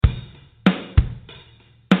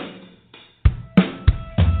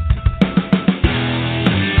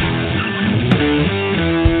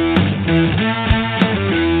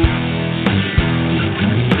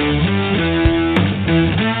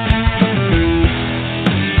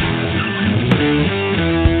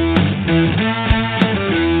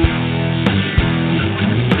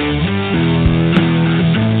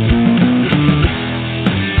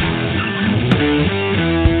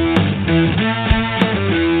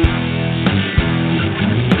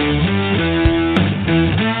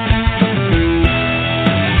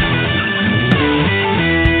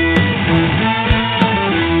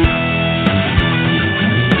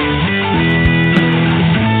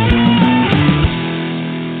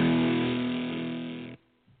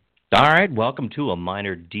All right, welcome to A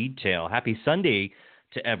Minor Detail. Happy Sunday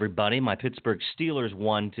to everybody. My Pittsburgh Steelers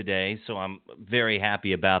won today, so I'm very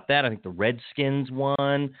happy about that. I think the Redskins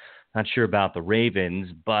won. Not sure about the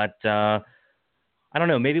Ravens, but I don't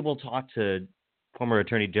know. Maybe we'll talk to former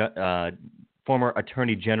Attorney General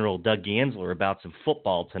Doug Gansler about some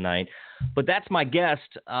football tonight. But that's my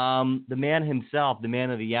guest, the man himself, the man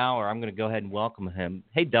of the hour. I'm going to go ahead and welcome him.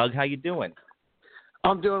 Hey, Doug, how you doing?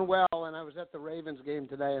 I'm doing well, and I was at the Ravens game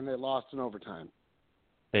today, and they lost in overtime.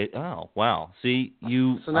 Oh, wow. See,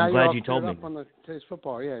 I'm now glad you told me. up on today's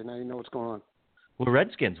football. Yeah, now you know what's going on. Well,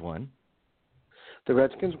 Redskins won. The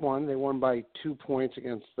Redskins won. They won by 2 points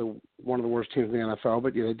against one of the worst teams in the NFL,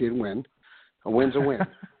 but yeah, they did win. A win's a win.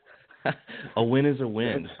 A win is a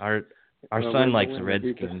win. Our son likes the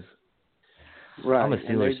Redskins. Right. I'm a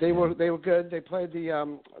Steelers fan. They were good. They played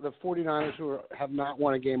the 49ers, who have not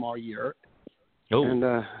won a game all year. Oh. And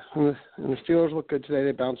the Steelers look good today.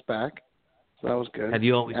 They bounced back, so that was good. Have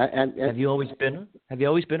you always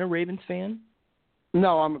been a Ravens fan?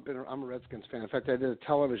 No, I'm a Redskins fan. In fact, I did a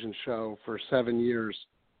television show for 7 years.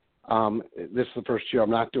 This is the first year I'm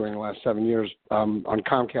not doing the last 7 years on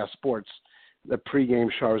Comcast Sports. The pregame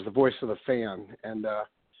show is the voice of the fan, and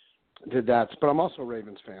did that. But I'm also a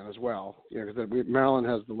Ravens fan as well. You know, because Maryland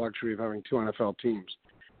has the luxury of having two NFL teams.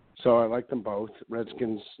 So I like them both.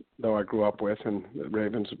 Redskins, though, I grew up with, and the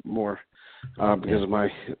Ravens more because of my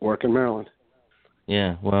work in Maryland.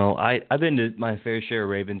 Yeah, well, I've been to my fair share of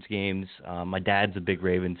Ravens games. My dad's a big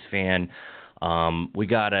Ravens fan. In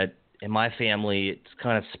my family, it's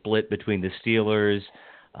kind of split between the Steelers.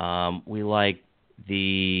 We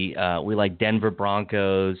like Denver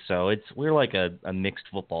Broncos, so we're like a mixed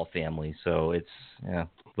football family. So it's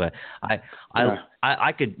But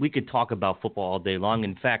we could talk about football all day long.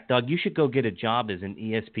 In fact, Doug, you should go get a job as an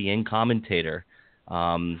ESPN commentator.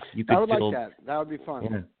 I would like that. That would be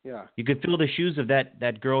fun. Yeah. You could fill the shoes of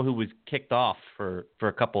that girl who was kicked off for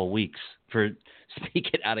a couple of weeks for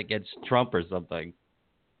speaking out against Trump or something.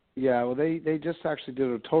 Yeah, well, they just actually did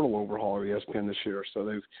a total overhaul of ESPN this year, so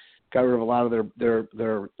they've got rid of a lot of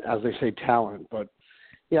their as they say, talent. But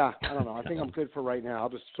yeah, I don't know. I think I'm good for right now. I'll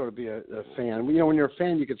just sort of be a fan. You know, when you're a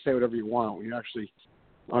fan, you can say whatever you want. When you're actually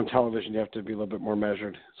on television, you have to be a little bit more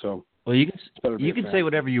measured. So, well, you can say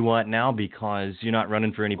whatever you want now because you're not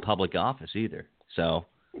running for any public office either. So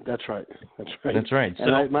that's right. That's right. So,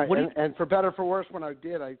 and for better or for worse, when I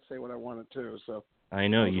did, I'd say what I wanted to. So I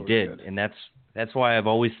know you did, and that's why I've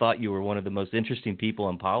always thought you were one of the most interesting people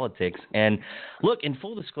in politics. And look, in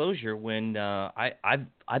full disclosure, when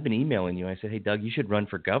I've been emailing you, I said, "Hey, Doug, you should run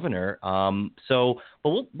for governor."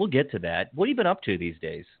 But we'll get to that. What have you been up to these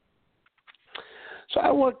days? So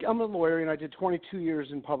I'm a lawyer, and I did 22 years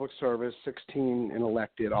in public service, 16 in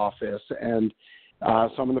elected office, and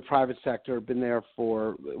so I'm in the private sector. Been there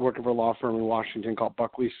working for a law firm in Washington called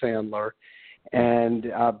Buckley Sandler.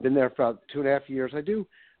 And I've been there for about 2.5 years. I do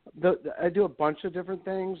a bunch of different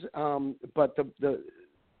things, but the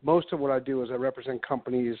most of what I do is I represent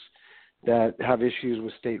companies that have issues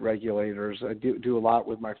with state regulators. I do a lot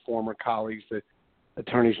with my former colleagues, the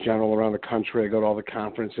attorneys general around the country. I go to all the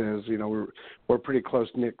conferences. You know, we're a pretty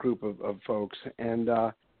close-knit group of folks, and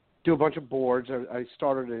do a bunch of boards. I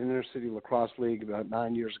started an inner-city lacrosse league about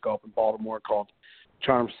 9 years ago up in Baltimore called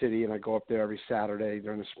Charm City, and I go up there every Saturday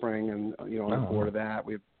during the spring, and on the board of that,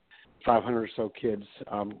 we have 500 or so kids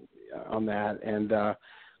on that, and a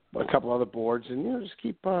couple other boards, and just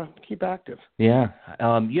keep active. Yeah,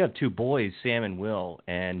 you have two boys, Sam and Will,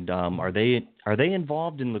 and are they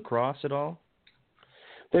involved in lacrosse at all?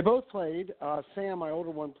 They both played. Sam, my older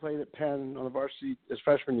one, played at Penn on the varsity his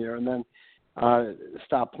freshman year, and then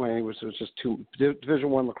stopped playing. It was just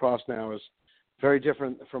Division I lacrosse now is very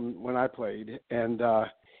different from when I played, and but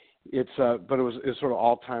it was sort of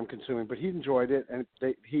all time consuming. But he enjoyed it, and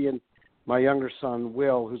he and my younger son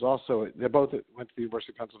Will, they both went to the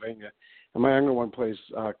University of Pennsylvania, and my younger one plays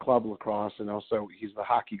club lacrosse, and also he's the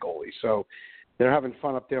hockey goalie. So they're having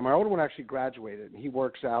fun up there. My older one actually graduated, and he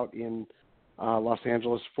works out in Los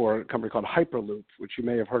Angeles for a company called Hyperloop, which you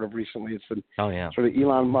may have heard of recently. It's sort of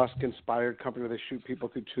Elon Musk inspired company where they shoot people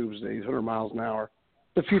through tubes at 800 miles an hour.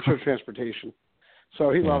 The future of transportation.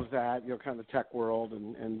 So he loves that, kind of the tech world,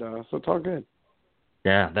 and so it's all good.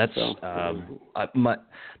 Yeah, that's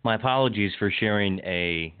my apologies for sharing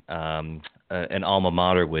an alma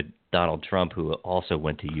mater with Donald Trump, who also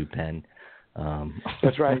went to UPenn.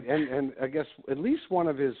 That's right, and I guess at least one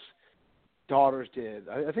of his daughters did.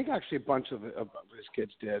 I think actually a bunch of his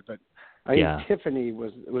kids did, but I think Tiffany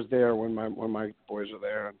was there when my boys were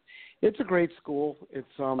there. And it's a great school. It's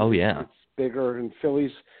it's bigger, and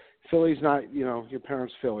Philly's not your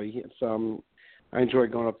parents' Philly. It's I enjoy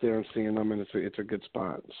going up there and seeing them, and it's a good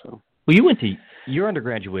spot. So. Well, you're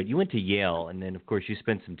undergraduate. You went to Yale, and then of course you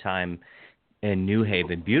spent some time in New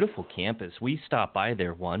Haven. Beautiful campus. We stopped by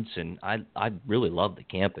there once, and I really love the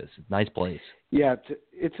campus. It's a nice place. Yeah,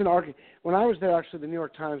 it's an When I was there, actually, the New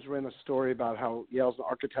York Times ran a story about how Yale's an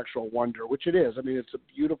architectural wonder, which it is. I mean, it's a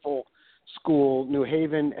beautiful school. New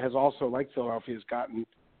Haven has also, like Philadelphia, has gotten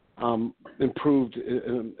improved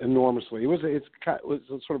enormously. It was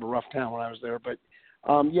sort of a rough town when I was there, but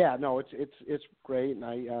it's great, and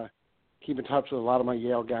I keep in touch with a lot of my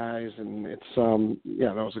Yale guys, and it's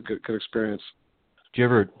that was a good experience. Do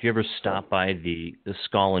you ever stop by the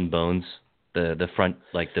Skull and Bones, the front,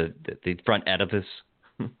 like the front edifice?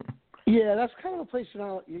 Yeah, that's kind of a place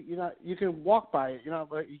you can walk by it,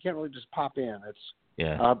 but you can't really just pop in. It's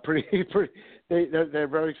pretty. They're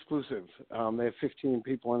very exclusive. They have 15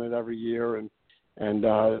 people in it every year, and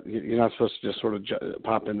you're not supposed to just sort of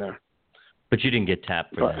pop in there. But you didn't get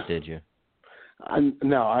tapped for that, did you?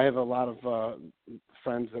 No, I have a lot of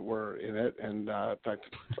friends that were in it, and in fact,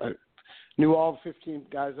 I knew all 15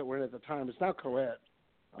 guys that were in it at the time. It's now co-ed,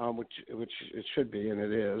 which it should be, and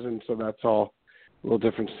it is, and so that's all a little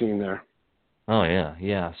different scene there. Oh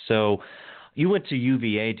yeah. So you went to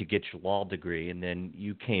UVA to get your law degree, and then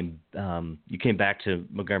you came back to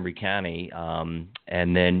Montgomery County,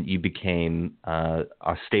 and then you became a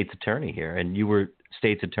state's attorney here, and you were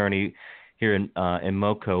state's attorney here in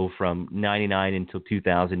MoCo from 1999 until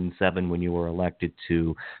 2007 when you were elected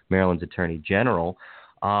to Maryland's Attorney General.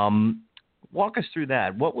 Walk us through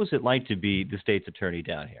that. What was it like to be the state's attorney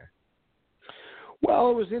down here? Well,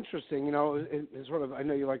 it was interesting. It sort of, I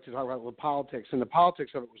know you like to talk about the politics, and the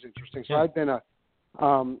politics of it was interesting. So I'd been I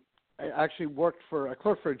actually I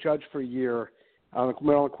clerked for a judge for a year on the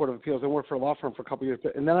Maryland Court of Appeals. I worked for a law firm for a couple of years,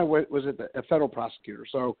 and then I was a federal prosecutor.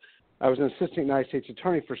 So I was an assistant United States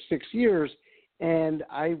attorney for 6 years, and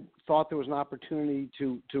I thought there was an opportunity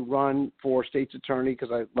to run for state's attorney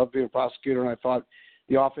because I loved being a prosecutor, and I thought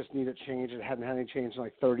the office needed change. It hadn't had any change in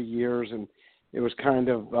like 30 years, and it was kind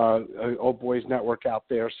of an old boys network out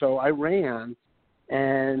there. So I ran,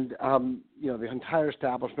 and the entire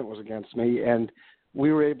establishment was against me, and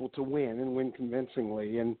we were able to win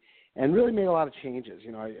convincingly, and really made a lot of changes.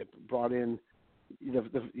 I brought in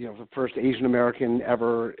the first Asian American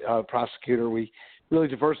ever prosecutor. We really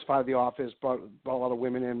diversified the office, brought a lot of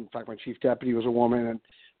women in. In fact, my chief deputy was a woman, and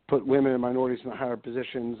put women and minorities in higher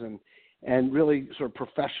positions, and really sort of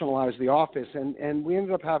professionalized the office. And we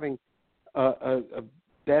ended up having a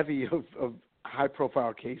bevy of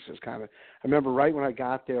high-profile cases. Kind of, I remember right when I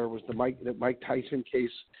got there was the Mike Tyson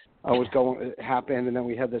case happened, and then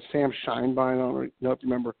we had the Sam Scheinbein. I don't know if you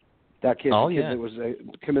remember that case. Oh, yeah. That was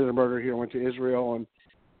committed a murder here, went to Israel, and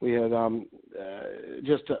we had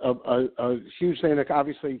just a huge thing. Like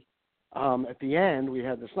obviously, at the end, we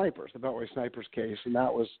had the Beltway snipers case, and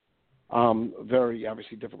that was a very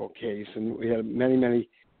obviously difficult case. And we had many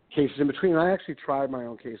cases in between. I actually tried my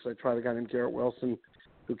own case. I tried a guy named Garrett Wilson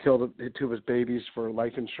who killed two of his babies for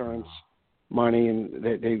life insurance money, and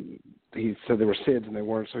he said they were SIDS and they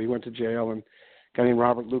weren't, so he went to jail. And a guy named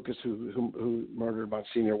Robert Lucas who murdered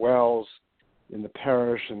Monsignor Wells in the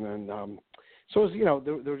parish, and then so it was,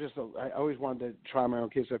 there was just I always wanted to try my own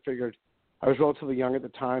case. I figured I was relatively young at the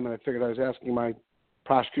time, and I figured I was asking my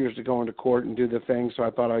prosecutors to go into court and do the thing, so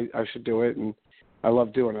I thought I should do it, and I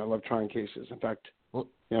love doing it. I love trying cases. In fact,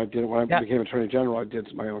 I did it when I became Attorney General. I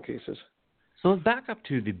did my own cases. So back up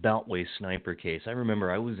to the Beltway sniper case. I remember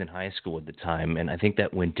I was in high school at the time, and I think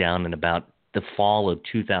that went down in about the fall of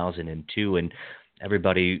 2002. And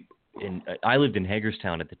everybody I lived in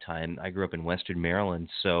Hagerstown at the time. I grew up in Western Maryland,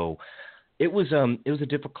 so it was a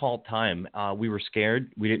difficult time. We were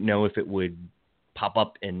scared. We didn't know if it would pop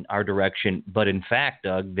up in our direction, but in fact,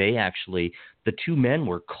 Doug, the two men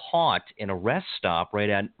were caught in a rest stop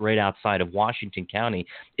right outside of Washington County.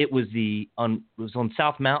 It was on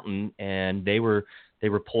South Mountain, and they were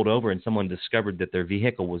pulled over, and someone discovered that their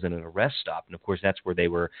vehicle was in an arrest stop, and of course that's where they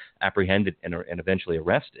were apprehended and eventually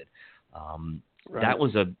arrested. Right.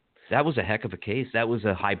 That was a heck of a case. That was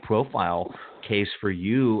a high profile case for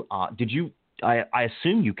you. I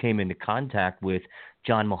assume you came into contact with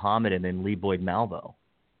John Muhammad and then Lee Boyd Malvo.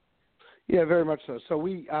 Yeah, very much so. So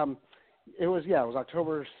it was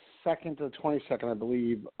October 2nd to the 22nd, I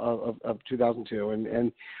believe, of 2002.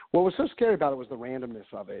 And what was so scary about it was the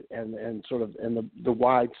randomness of it and sort of the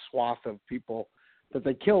wide swath of people that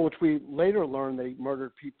they killed, which we later learned they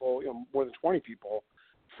murdered people, more than 20 people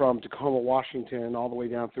from Tacoma, Washington, all the way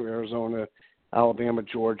down through Arizona, Alabama,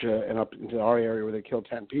 Georgia, and up into our area where they killed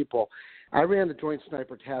 10 people. I ran the Joint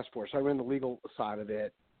Sniper Task Force. I ran the legal side of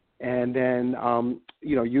it, And then, and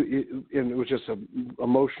it was just an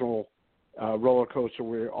emotional roller coaster.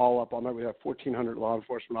 We were all up all night. We had 1,400 law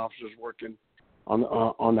enforcement officers working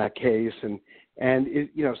on that case, and it,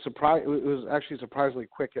 it was actually surprisingly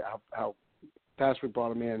quick how fast we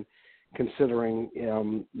brought him in, considering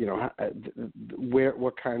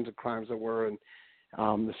what kinds of crimes there were and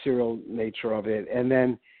the serial nature of it. And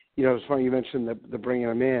then, it's funny you mentioned the bringing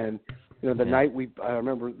him in. I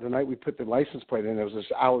remember the night we put the license plate in, it was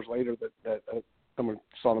just hours later that someone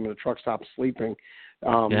saw them in a truck stop sleeping.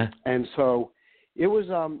 And so it was,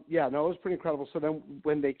 it was pretty incredible. So then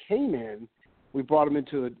when they came in, we brought them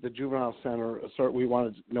into the juvenile center. We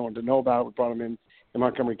wanted no one to know about it. We brought them in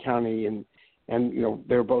Montgomery County, and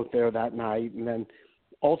they were both there that night. And then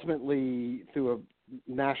ultimately, through a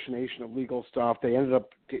machination of legal stuff, they ended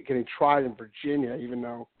up getting tried in Virginia, even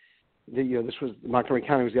though Montgomery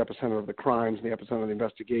County was the epicenter of the crimes and the epicenter of the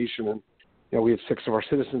investigation, and we had 6 of our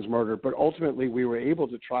citizens murdered. But ultimately, we were able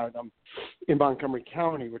to try them in Montgomery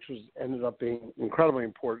County, which ended up being incredibly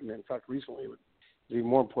important. In fact, recently it was even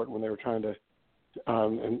more important when they were trying to,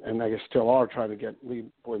 and I guess still are trying to get Lee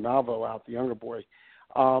Boy Malvo out, the younger boy.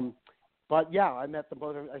 But yeah, I met them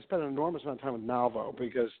both. I spent an enormous amount of time with Malvo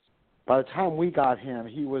because by the time we got him,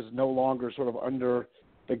 he was no longer sort of under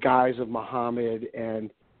the guise of Muhammad,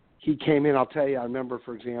 and he came in. I'll tell you, I remember,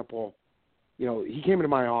 for example, he came into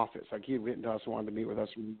my office. Like, he had written to us and wanted to meet with us,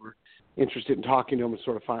 and we were interested in talking to him and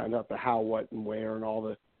sort of find out the how, what, and where, and all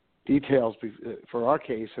the details for our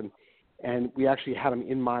case. And we actually had him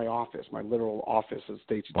in my office, my literal office as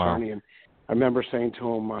state's attorney. And I remember saying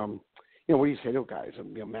to him, what do you say to guys,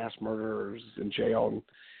 mass murderers in jail? And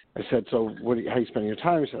I said, so how are you spending your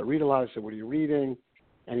time? He said, I read a lot. I said, what are you reading?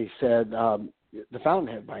 And he said, The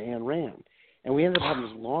Fountainhead by Ayn Rand. And we ended up having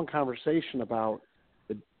this long conversation about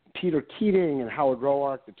Peter Keating and Howard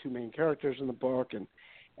Roark, the 2 main characters in the book.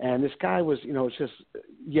 And this guy was, it's just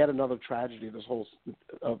yet another tragedy, this whole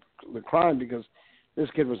of the crime, because this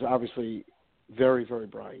kid was obviously very, very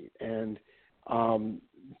bright and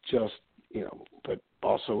but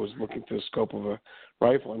also was looking through the scope of a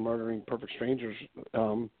rifle and murdering perfect strangers,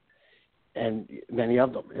 and many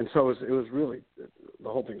of them. And so it was really, the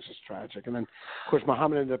whole thing was just tragic. And then, of course,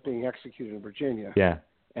 Muhammad ended up being executed in Virginia. Yeah,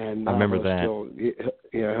 and I remember that.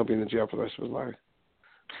 He'll be in the jail for the rest of his life.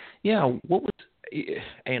 Yeah,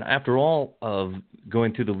 and after all of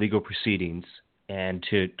going through the legal proceedings and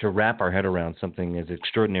to wrap our head around something as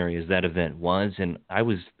extraordinary as that event was, and I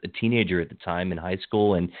was a teenager at the time in high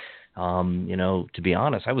school, and to be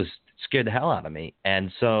honest, I was scared the hell out of me.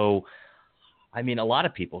 And so, I mean, a lot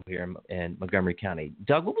of people here in Montgomery County.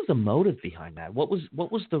 Doug, what was the motive behind that? What was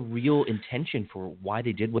the real intention for why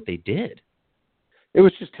they did what they did? It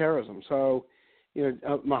was just terrorism. So,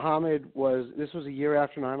 Muhammad this was a year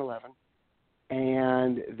after 9/11,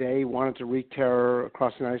 and they wanted to wreak terror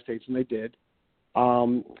across the United States, and they did.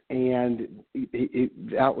 And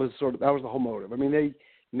that was the whole motive. I mean, they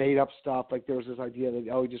made up stuff, like there was this idea that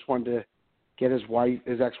he just wanted to get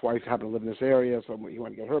his ex-wife happened to live in this area, so he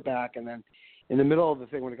wanted to get her back. And then in the middle of the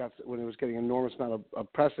thing, when it was getting an enormous amount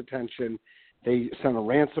of press attention, they sent a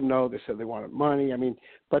ransom note. They said they wanted money. I mean,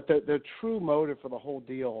 but the true motive for the whole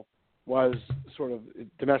deal was sort of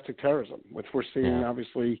domestic terrorism, which we're seeing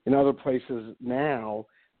obviously in other places now.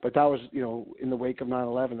 But that was, in the wake of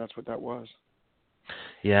 9/11, that's what that was.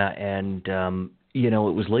 Yeah, and it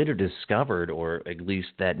was later discovered, or at least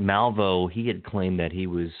that Malvo, he had claimed that he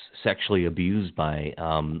was sexually abused by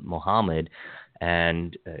Muhammad,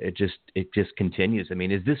 and it just continues. I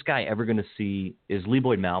mean, is this guy ever going to see? Is Lee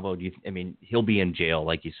Boyd Malvo? He'll be in jail,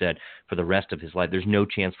 like you said, for the rest of his life. There's no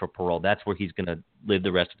chance for parole. That's where he's going to live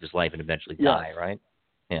the rest of his life and eventually die, right?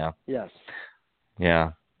 Yeah. Yes.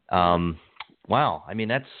 Yeah. Wow. I mean,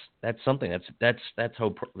 that's something. That's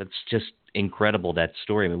hope. That's just incredible, that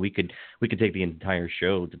story. I mean, we could take the entire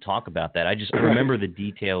show to talk about that. I remember the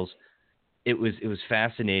details. It was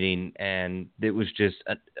fascinating, and it was just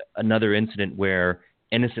another incident where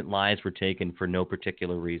innocent lives were taken for no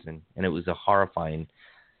particular reason, and it was a horrifying.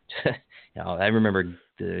 I remember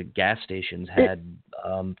the gas stations had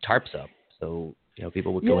tarps up, so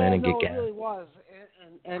people would go in and get gas. Yeah, it really was,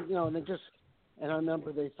 and I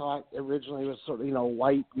remember they thought originally it was sort of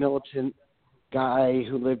white militant guy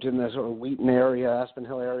who lived in the sort of Wheaton area, Aspen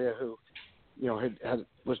Hill area, who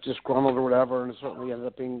was disgruntled or whatever, and it certainly ended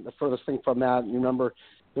up being the furthest thing from that. And you remember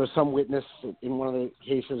there was some witness in one of the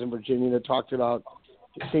cases in Virginia that talked about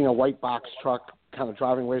seeing a white box truck kind of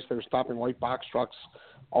driving away. So they were stopping white box trucks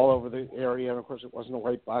all over the area, and of course it wasn't a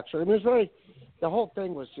white box truck. I mean, the whole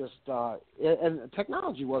thing was just, and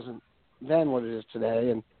technology wasn't then what it is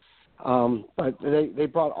today. And But they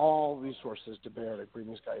brought all resources to bear to bring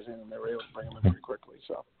these guys in, and they were able to bring them in very quickly.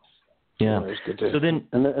 So Yeah. it was good to. So then,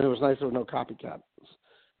 and it was nice there were no copycat.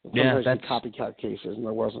 yeah, that's copycat cases, and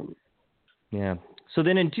there wasn't. yeah. So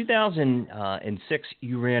then, in 2006,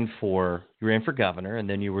 you ran for governor, and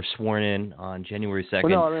then you were sworn in on January 2nd.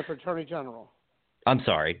 Well, no, I ran for attorney general. I'm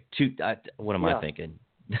sorry. What am I thinking?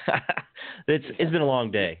 It's been a long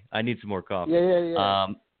day. I need some more coffee. Yeah.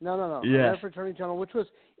 No. Yeah. I ran for attorney general, which was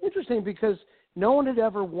interesting because no one had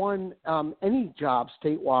ever won any job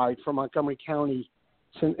statewide from Montgomery County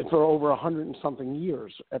for over 100 and something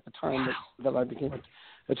years at the time that I became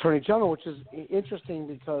attorney general, which is interesting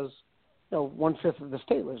because 1/5 of the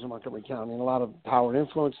state lives in Montgomery County and a lot of power and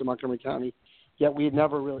influence in Montgomery County. Yet we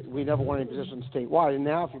never won any positions statewide. And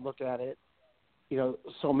now, if you look at it,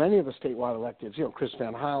 so many of the statewide electeds, Chris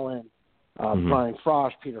Van Hollen, Brian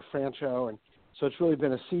Frosch, Peter Francho, and so it's really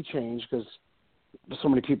been a sea change because so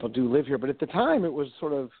many people do live here. But at the time, it was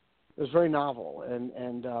very novel,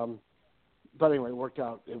 but anyway, it worked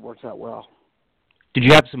out well. Did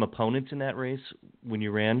you have some opponents in that race when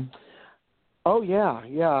you ran? Oh yeah.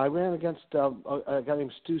 I ran against a guy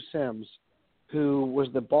named Stu Sims, who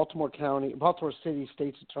was the Baltimore City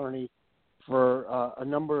state's attorney for a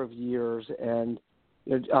number of years, and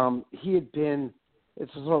he had been.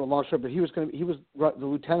 It's a sort of a long story, but he was the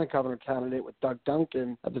lieutenant governor candidate with Doug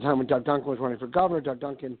Duncan at the time when Doug Duncan was running for governor. Doug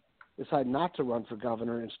Duncan decided not to run for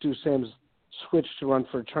governor, and Stu Sims switched to run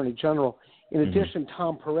for attorney general. In addition,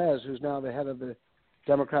 Tom Perez, who's now the head of the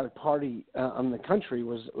Democratic Party in the country,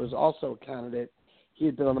 was also a candidate. He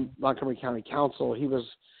had been on the Montgomery County Council.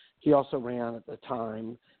 He also ran at the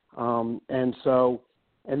time, and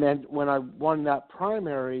then when I won that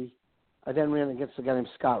primary, I then ran against a guy named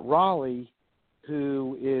Scott Raleigh,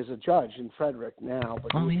 who is a judge in Frederick now.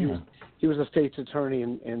 But he was a state's attorney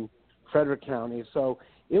in Frederick County. So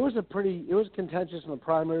it was contentious in the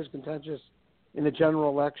primaries, contentious in the general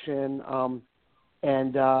election. I'm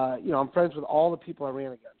friends with all the people I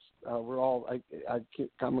ran against.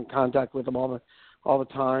 I'm in contact with them all the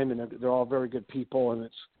time, and they're all very good people. And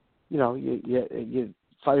it's, you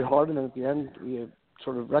fight hard, and then at the end you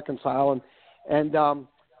sort of reconcile.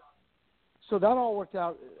 So that all worked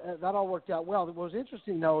out. Well. What was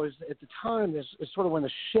interesting, though, is at the time is sort of when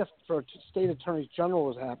the shift for state attorneys general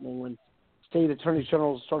was happening, when state attorneys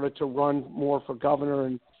general started to run more for governor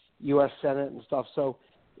and U.S. Senate and stuff. So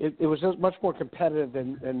it was just much more competitive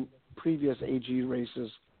than previous AG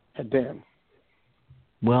races had been.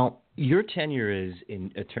 Well, your tenure as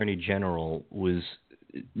in attorney general was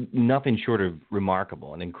nothing short of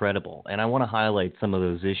remarkable and incredible, and I want to highlight some of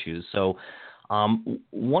those issues. So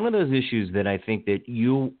one of those issues that I think that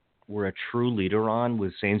you were a true leader on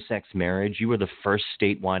was same-sex marriage. You were the first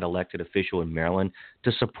statewide elected official in Maryland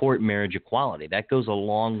to support marriage equality. That goes a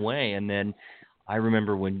long way. And then I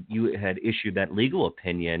remember when you had issued that legal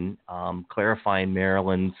opinion clarifying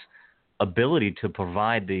Maryland's ability to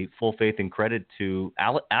provide the full faith and credit to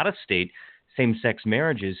out-of-state same-sex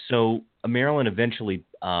marriages. So Maryland eventually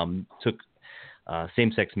took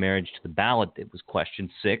same-sex marriage to the ballot. It was question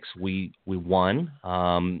 6. We won,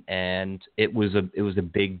 and it was a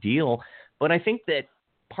big deal. But I think that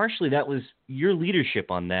partially that was your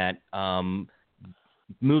leadership on that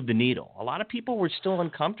moved the needle. A lot of people were still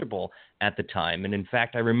uncomfortable at the time, and in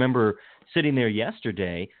fact, I remember sitting there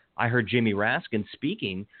yesterday. I heard Jamie Raskin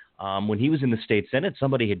speaking when he was in the state senate.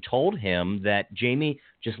 Somebody had told him that Jamie,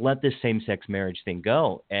 just let this same-sex marriage thing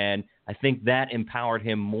go, and I think that empowered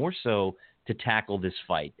him more so to tackle this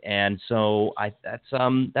fight. And so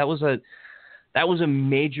that was a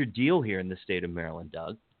major deal here in the state of Maryland,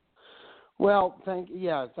 Doug. Well, thank you.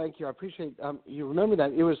 I appreciate you remember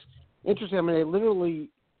that. It was interesting. I mean,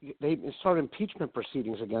 they started impeachment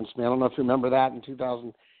proceedings against me. I don't know if you remember that in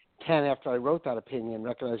 2010 after I wrote that opinion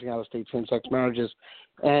recognizing out-of-state same-sex marriages.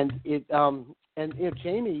 And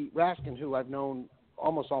Jamie Raskin, who I've known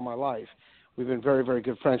almost all my life, we've been very, very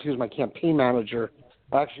good friends. He was my campaign manager.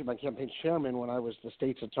 Actually, my campaign chairman when I was the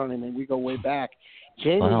state's attorney, and we go way back.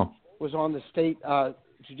 Jamie was on the state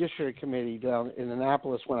Judiciary Committee down in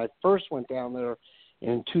Annapolis when I first went down there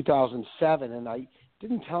in 2007, and I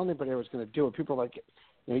didn't tell anybody I was going to do it. People were like,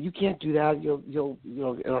 you can't do that.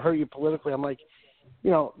 It'll hurt you politically. I'm like,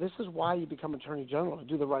 this is why you become attorney general, to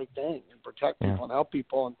do the right thing and protect people and help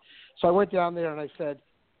people. And so I went down there and I said,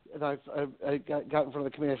 and I got in front of the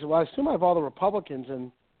committee. I said, well, I assume I have all the Republicans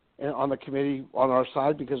on the committee on our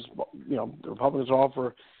side because, the Republicans are all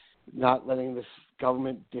for not letting this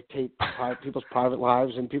government dictate people's private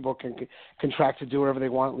lives, and people can contract to do whatever they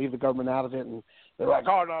want, leave the government out of it. And they're like,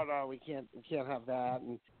 oh, no, we can't have that.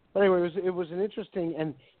 And But anyway, it was an interesting,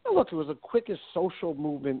 and look, it was the quickest social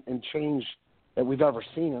movement and change that we've ever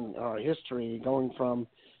seen in our history, going from,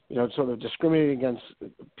 sort of discriminating against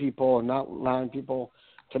people and not allowing people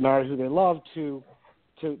to marry who they love to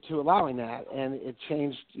allowing that. And it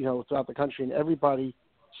changed, throughout the country, and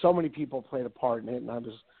so many people played a part in it, and I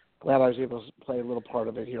was glad I was able to play a little part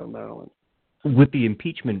of it here in Maryland. With the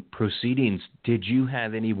impeachment proceedings, did you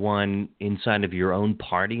have anyone inside of your own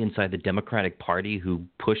party, inside the Democratic Party, who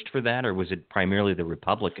pushed for that, or was it primarily the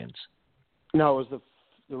Republicans? No, it was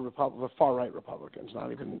the far-right Republicans,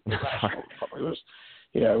 not even the rational Republicans.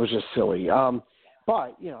 It was just silly.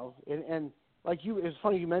 But, and like it's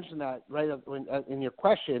funny you mentioned that right in your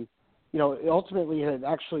question. Ultimately, it had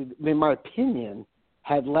actually, in my opinion,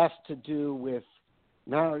 had less to do with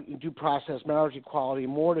due process, marriage equality,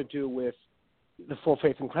 more to do with the full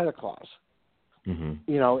faith and credit clause, mm-hmm.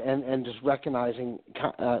 And just recognizing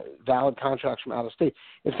valid contracts from out of state.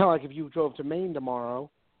 It's kind of like if you drove to Maine tomorrow,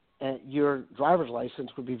 and your driver's license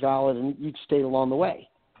would be valid in each state along the way.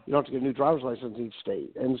 You don't have to get a new driver's license in each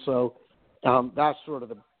state, and so that's sort of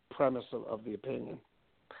the premise of the opinion.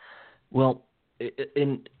 Well,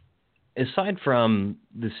 aside from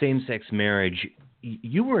the same-sex marriage,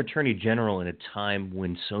 you were Attorney General in a time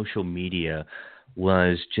when social media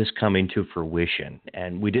was just coming to fruition,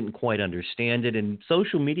 and we didn't quite understand it. And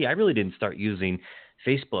social media, I really didn't start using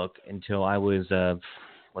Facebook until I was, a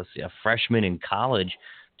freshman in college,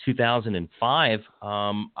 2005.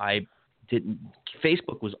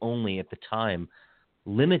 Facebook was only at the time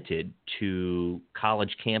limited to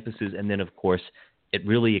college campuses, and then of course it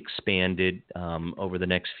really expanded over the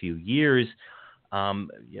next few years.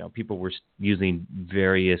 People were using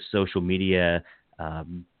various social media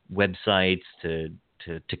websites to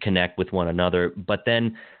connect with one another. But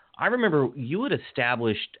then I remember you had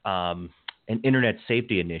established an internet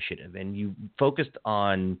safety initiative, and you focused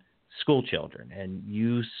on school children, and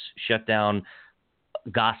you shut down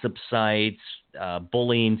gossip sites,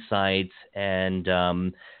 bullying sites,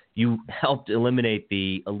 and you helped eliminate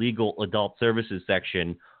the illegal adult services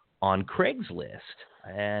section on Craigslist.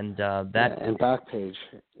 And and Backpage,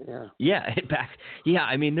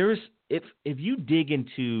 I mean, if you dig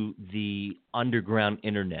into the underground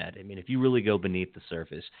internet, I mean, if you really go beneath the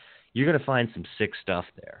surface, you're going to find some sick stuff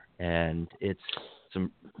there, and it's some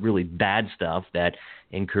really bad stuff that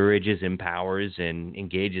encourages, empowers, and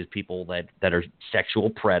engages people that are sexual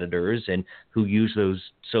predators and who use those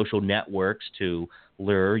social networks to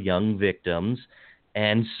lure young victims.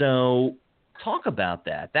 And so, talk about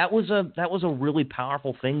that. That was a really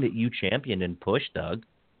powerful thing that you championed and pushed, Doug.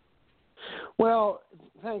 Well,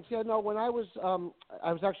 thanks. Yeah, no. When I was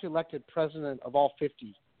actually elected president of all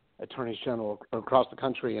 50 attorneys general across the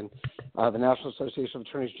country and the National Association of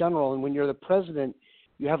Attorneys General. And when you're the president,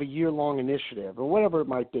 you have a year-long initiative or whatever it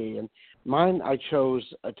might be. And mine, I chose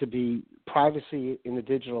to be privacy in the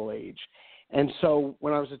digital age. And so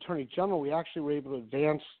when I was attorney general, we actually were able to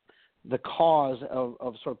advance the cause of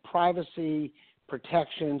sort of privacy,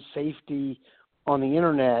 protection, safety on the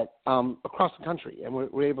internet across the country. And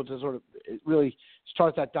we're able to sort of really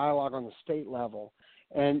start that dialogue on the state level.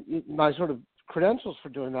 And my sort of credentials for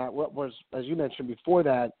doing that was, as you mentioned before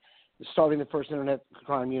that, starting the first Internet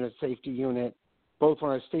Crime Unit Safety Unit, both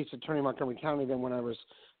when I was state's attorney in Montgomery County, then when I was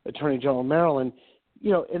Attorney General of Maryland.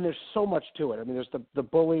 And there's so much to it. I mean, there's the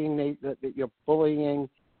bullying, bullying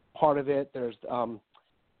part of it. There's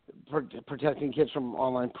protecting kids from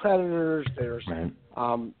online predators. There's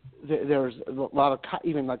there's a lot of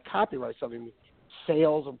even like copyright stuff,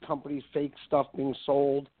 sales of companies, fake stuff being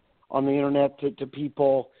sold on the internet to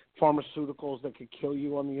people, pharmaceuticals that could kill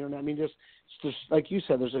you on the internet. I mean, just like you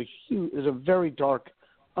said, there's a very dark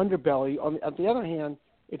underbelly. On the other hand,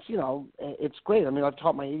 it's great. I mean, I've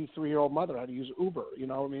taught my 83-year-old mother how to use Uber.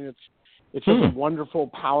 I mean, it's just a wonderful,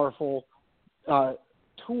 powerful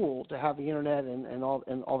tool to have the internet and all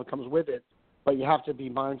that comes with it. But you have to be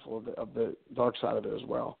mindful of the dark side of it as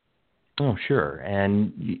well. Oh, sure.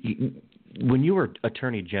 And when you were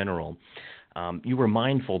Attorney General, you were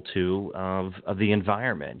mindful too of the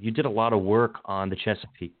environment. You did a lot of work on the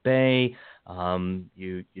Chesapeake Bay.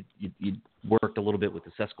 You worked a little bit with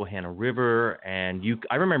the Susquehanna River, and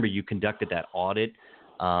I remember you conducted that audit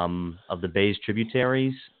of the bay's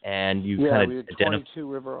tributaries, and you kind of we had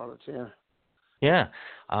 22 river audits. Yeah.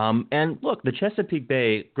 And look, the Chesapeake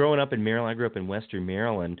Bay. Growing up in Maryland, I grew up in Western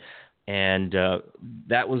Maryland. And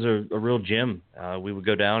that was a real gem. We would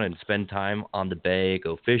go down and spend time on the bay,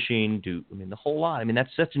 go fishing, the whole lot. I mean, that's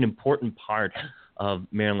such an important part of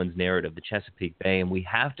Maryland's narrative, the Chesapeake Bay. And we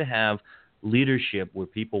have to have leadership where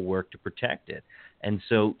people work to protect it. And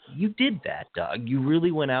so you did that, Doug. You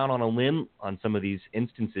really went out on a limb on some of these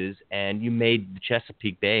instances, and you made the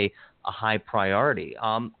Chesapeake Bay a high priority.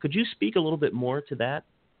 Could you speak a little bit more to that?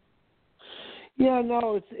 Yeah,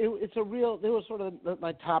 no, it's a real. It was sort of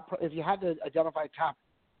my top. If you had to identify top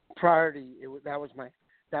priority, that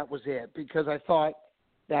was it, because I thought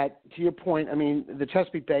that, to your point, I mean, the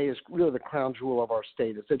Chesapeake Bay is really the crown jewel of our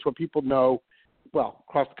state. It's what people know, well,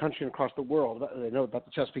 across the country and across the world. They know about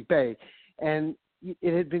the Chesapeake Bay, and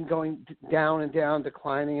it had been going down and down,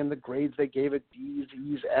 declining, and the grades they gave it, D's,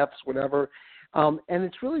 E's, F's, whatever. And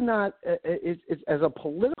it's really not. It's as a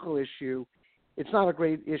political issue, it's not a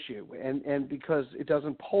great issue, and because it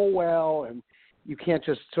doesn't poll well, and you can't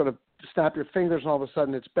just sort of snap your fingers and all of a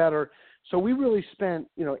sudden it's better. So we really spent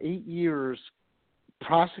 8 years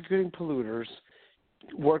prosecuting polluters,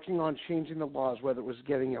 working on changing the laws, whether it was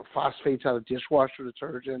getting phosphates out of dishwasher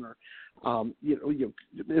detergent, or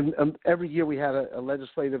every year we had a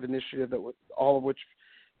legislative initiative all of which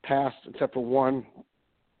passed except for one.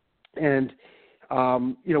 And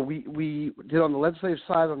we did on the legislative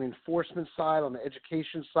side, on the enforcement side, on the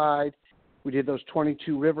education side. We did those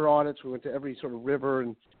 22 river audits. We went to every sort of river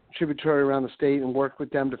and tributary around the state and worked with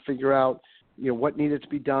them to figure out what needed to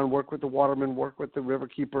be done. Work with the watermen, work with the river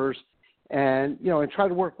keepers, and try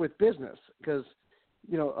to work with business, because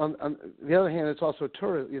on the other hand, it's also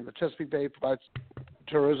tourism. The Chesapeake Bay provides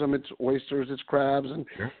tourism, its oysters, its crabs, and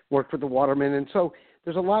Sure. Work with the watermen. And so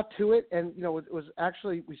there's a lot to it. And it was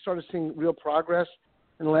actually, we started seeing real progress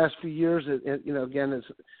in the last few years. Again, as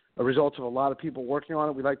a result of a lot of people working on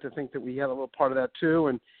it. We like to think that we had a little part of that too,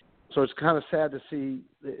 and so it's kind of sad to see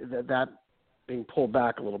that being pulled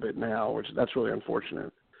back a little bit now, which that's really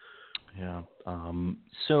unfortunate. Yeah.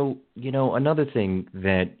 So, another thing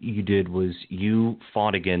that you did was you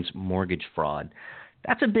fought against mortgage fraud.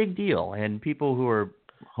 That's a big deal. And people who are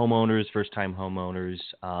homeowners, first-time homeowners,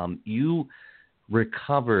 you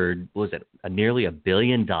recovered, was it nearly $1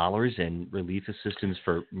 billion in relief assistance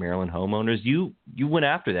for Maryland homeowners? You went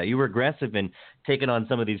after that. You were aggressive in taking on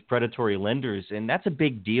some of these predatory lenders, and that's a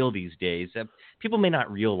big deal these days. People may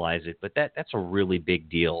not realize it, but that's a really big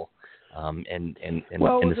deal in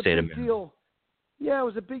the state of Maryland. Yeah, it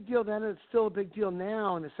was a big deal then, and it's still a big deal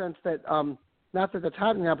now, in the sense that not that that's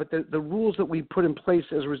happening now, but the rules that we put in place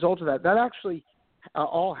as a result of that actually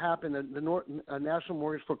all happened. The National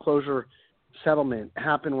Mortgage Foreclosure Settlement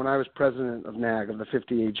happened when I was president of NAG, of the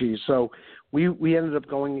 50 AGs. So we ended up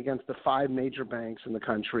going against the 5 major banks in the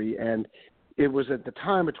country, and it was at the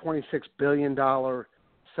time a $26 billion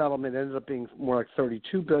settlement. It ended up being more like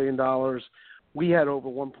 $32 billion. We had over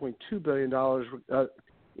 $1.2 billion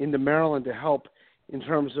into Maryland to help in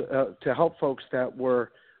terms of, to help folks that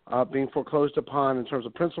were being foreclosed upon in terms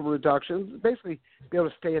of principal reduction, basically be able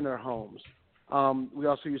to stay in their homes. We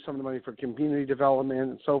also used some of the money for community development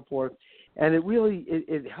and so forth. And it really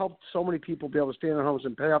it helped so many people be able to stay in their homes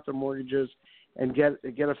and pay off their mortgages and get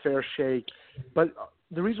a fair shake. But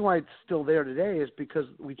the reason why it's still there today is because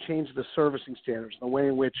we changed the servicing standards, the way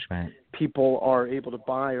in which people are able to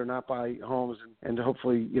buy or not buy homes, and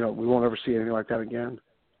hopefully we won't ever see anything like that again.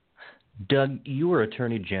 Doug, you were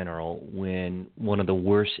Attorney General when one of the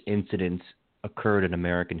worst incidents occurred in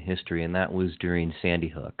American history, and that was during Sandy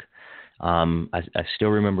Hook. I still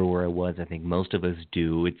remember where I was. I think most of us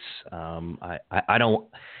do. It's I don't.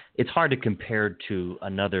 It's hard to compare to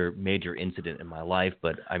another major incident in my life,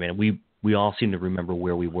 but I mean we all seem to remember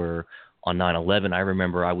where we were on 9/11. I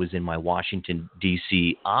remember I was in my Washington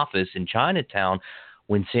D.C. office in Chinatown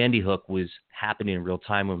when Sandy Hook was happening in real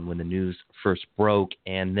time, when the news first broke,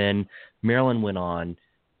 and then Maryland went on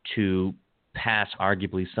to pass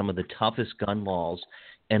arguably some of the toughest gun laws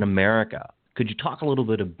in America. Could you talk a little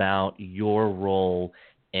bit about your role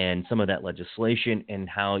and some of that legislation and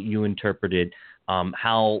how you interpreted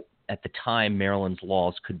how, at the time, Maryland's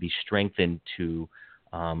laws could be strengthened to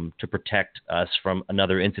protect us from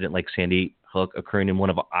another incident like Sandy Hook occurring in one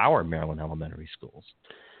of our Maryland elementary schools?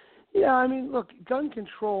 Yeah, I mean, look, gun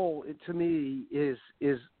control, to me, is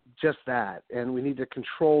just that, and we need to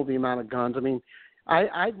control the amount of guns. I mean,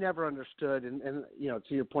 I've never understood, and to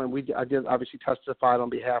your point, I did obviously testified on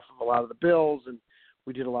behalf of a lot of the bills, and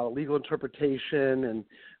we did a lot of legal interpretation, and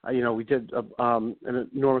we did an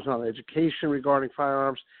enormous amount of education regarding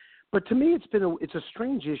firearms. But to me, it's a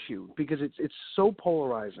strange issue because it's so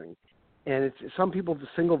polarizing, and some people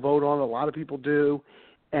single vote on it, a lot of people do,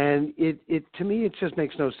 and it to me it just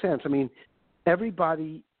makes no sense. I mean, not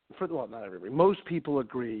everybody, most people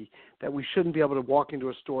agree that we shouldn't be able to walk into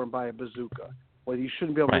a store and buy a bazooka. Well, you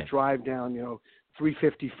shouldn't be able to drive down,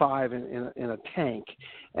 .355 in a tank,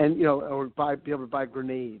 and or be able to buy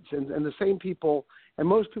grenades, and the same people. And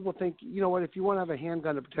most people think, you know what, if you want to have a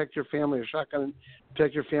handgun to protect your family, or shotgun to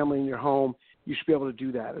protect your family in your home, you should be able to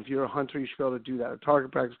do that. If you're a hunter, you should be able to do that, or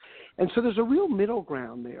target practice. And so there's a real middle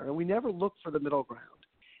ground there, and we never look for the middle ground.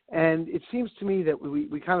 And it seems to me that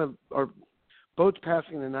we kind of are boats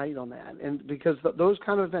passing in the night on that. And because those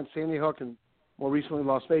kind of events, Sandy Hook and more recently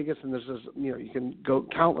Las Vegas, and there's this, you can go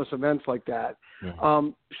countless events like that,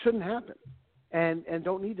 shouldn't happen and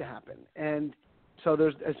don't need to happen. And so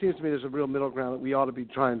it seems to me there's a real middle ground that we ought to be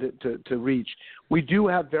trying to reach. We do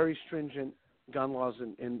have very stringent gun laws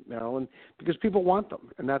in Maryland because people want them,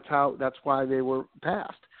 and that's why they were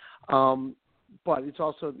passed. But it's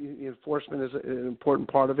also enforcement is an important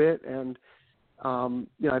part of it, and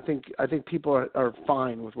I think people are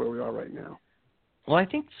fine with where we are right now. Well, I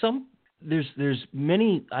think there's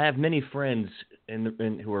many. I have many friends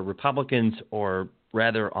who are Republicans, or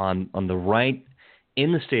rather on the right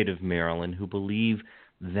in the state of Maryland, who believe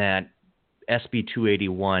that SB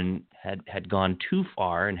 281 had gone too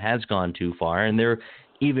far and has gone too far, and they're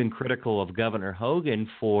even critical of Governor Hogan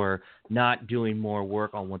for not doing more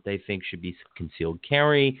work on what they think should be concealed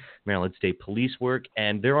carry, Maryland State Police work.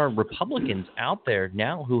 And there are Republicans out there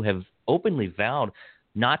now who have openly vowed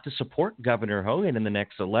not to support Governor Hogan in the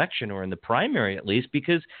next election, or in the primary at least,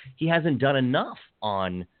 because he hasn't done enough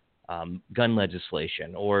on gun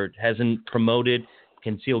legislation or hasn't promoted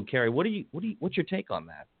concealed carry. What's your take on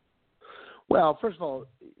that? Well, first of all,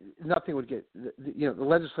 nothing would get. The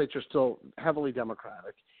legislature is still heavily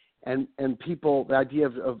Democratic, and people. The idea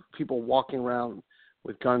of people walking around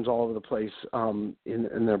with guns all over the place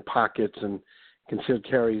in their pockets and concealed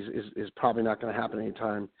carries is probably not going to happen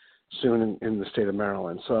anytime soon in the state of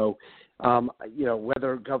Maryland. So,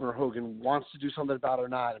 whether Governor Hogan wants to do something about it or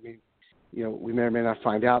not, I mean, we may or may not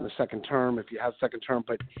find out in the second term if you have second term,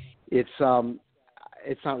 but it's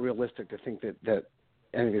not realistic to think that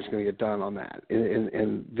anything's going to get done on that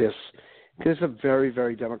in this. Because it's a very,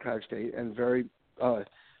 very Democratic state and very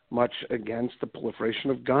much against the proliferation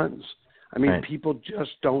of guns. I mean, right. People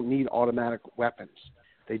just don't need automatic weapons.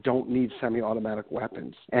 They don't need semi-automatic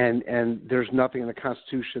weapons. And there's nothing in the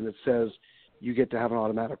Constitution that says you get to have an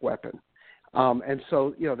automatic weapon. And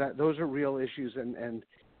so, those are real issues. And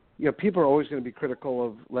people are always going to be critical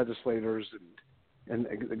of legislators and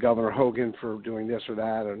Governor Hogan for doing this or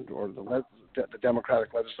that, or the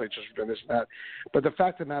Democratic legislatures for doing this and that. But the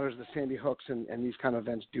fact of the matter is the Sandy Hooks and these kind of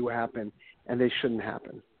events do happen, and they shouldn't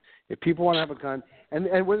happen. If people want to have a gun, and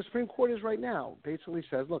where the Supreme Court is right now, basically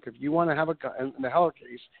says, look, if you want to have a gun, in the Heller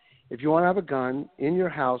case, if you want to have a gun in your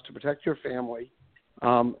house to protect your family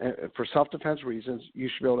for self-defense reasons, you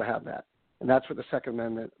should be able to have that. And that's what the Second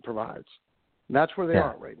Amendment provides. And that's where they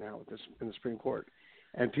are right now with this in the Supreme Court.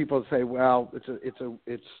 And people say, well, the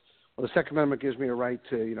Second Amendment gives me a right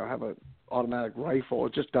to, have an automatic rifle.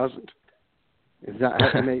 It just doesn't.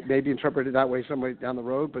 It may be interpreted that way some way down the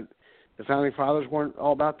road, but the Founding Fathers weren't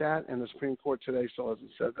all about that, and the Supreme Court today still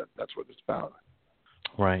hasn't said that that's what it's about.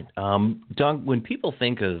 Right. Doug, when people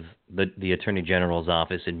think of the Attorney General's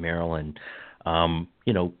office in Maryland,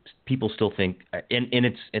 people still think, and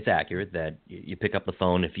it's accurate, that you pick up the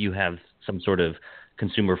phone if you have some sort of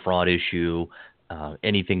consumer fraud issue,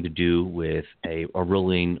 anything to do with a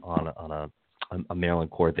ruling on a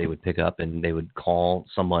Maryland court, they would pick up and they would call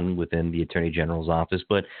someone within the Attorney General's office.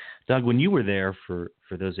 But Doug, when you were there for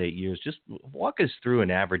those 8 years, just walk us through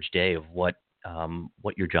an average day of what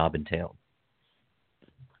your job entailed.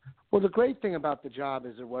 Well, the great thing about the job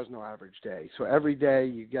is there was no average day. So every day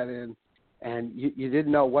you get in, and you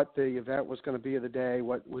didn't know what the event was going to be of the day,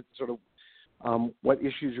 what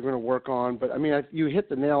issues you're going to work on. But I mean, you hit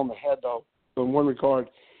the nail on the head, though, in one regard,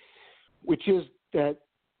 which is that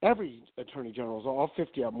every attorney general, all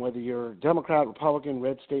 50 of them, whether you're Democrat, Republican,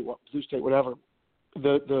 red state, blue state, whatever,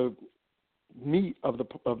 the meat of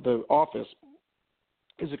the office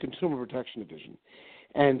is a consumer protection division.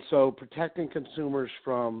 And so protecting consumers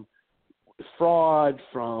from fraud,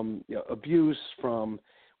 from abuse, from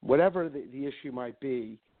whatever the issue might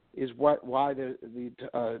be, is why the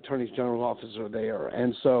attorneys general's offices are there.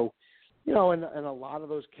 And so, and a lot of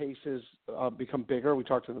those cases become bigger. We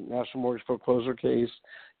talked to the National Mortgage Foreclosure case.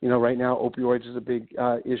 Right now opioids is a big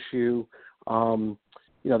issue.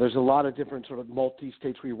 There's a lot of different sort of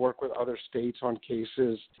multi-states where you work with other states on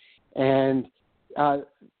cases, we had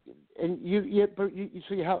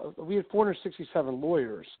 467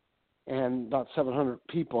 lawyers and about 700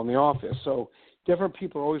 people in the office. So different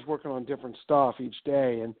people are always working on different stuff each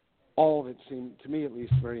day, and all of it seemed, to me at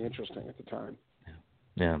least, very interesting at the time.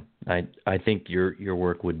 Yeah, I think your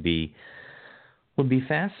work would be Would be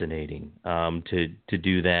fascinating to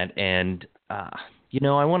do that. And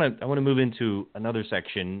I want to move into another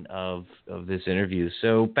section of this interview.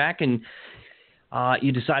 So back in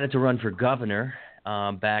you decided to run for governor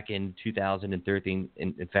back in 2013.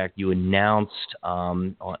 In fact, you announced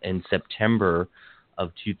in September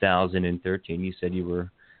of 2013. You said you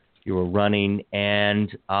were running,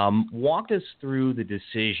 and walked us through the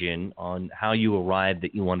decision on how you arrived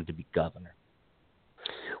that you wanted to be governor.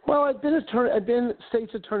 Well, I've been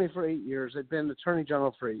state's attorney for 8 years. I've been attorney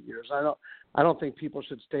general for 8 years. I don't think people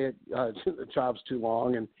should stay at jobs too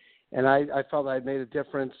long, and I felt I had made a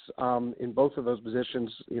difference in both of those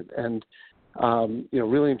positions, and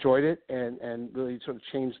really enjoyed it, and really sort of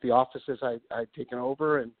changed the offices I'd taken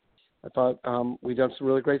over, and I thought we'd done some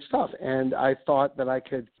really great stuff, and I thought that I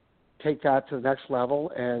could take that to the next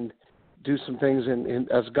level and do some things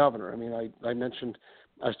as governor. I mean, I mentioned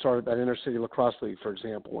I started that inner city lacrosse league, for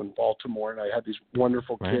example, in Baltimore, and I had these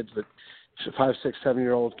wonderful kids, that 5, 6,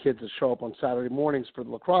 7-year-old kids that show up on Saturday mornings for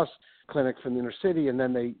the lacrosse clinic from the inner city, and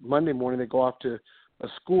then Monday morning they go off to a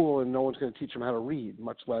school, and no one's going to teach them how to read,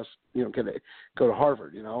 much less go to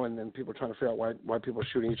Harvard, and then people are trying to figure out why people are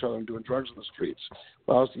shooting each other and doing drugs in the streets.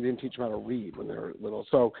 Well, you didn't teach them how to read when they were little.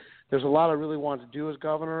 So there's a lot I really wanted to do as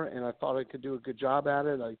governor, and I thought I could do a good job at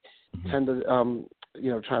it. I tend to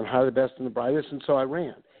try and hire the best and the brightest, and so I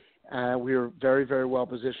ran. We were very, very well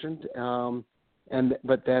positioned,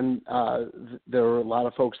 but then there were a lot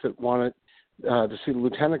of folks that wanted to see the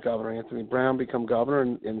lieutenant governor, Anthony Brown, become governor,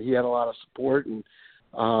 and he had a lot of support, and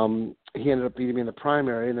he ended up beating me in the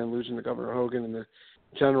primary and then losing to Governor Hogan in the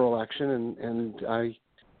general election, and I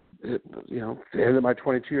ended my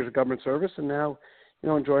 22 years of government service, and now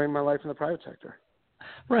enjoying my life in the private sector.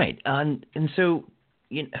 Right, and so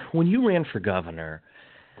when you ran for governor,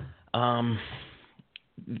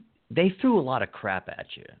 they threw a lot of crap at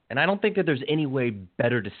you, and I don't think that there's any way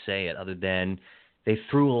better to say it other than they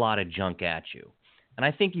threw a lot of junk at you. And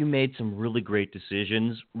I think you made some really great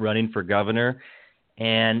decisions running for governor,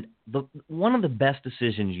 and one of the best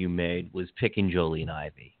decisions you made was picking Jolene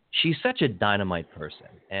Ivey. She's such a dynamite person,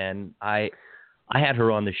 and I had her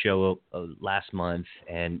on the show last month,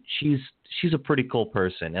 and she's a pretty cool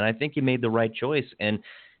person, and I think you made the right choice. And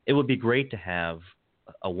it would be great to have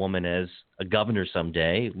a woman as a governor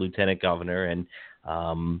someday, lieutenant governor, and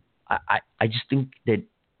I just think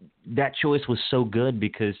that choice was so good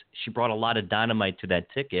because she brought a lot of dynamite to that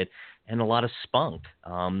ticket and a lot of spunk,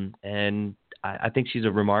 and I think she's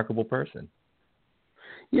a remarkable person.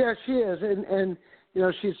 Yeah, she is, and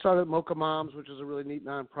she started Mocha Moms, which is a really neat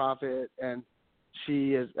nonprofit, and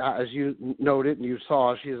she is, as you noted and you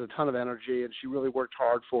saw, she has a ton of energy, and she really worked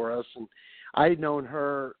hard for us. And I had known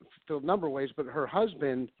her through a number of ways, but her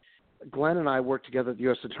husband, Glenn, and I worked together at the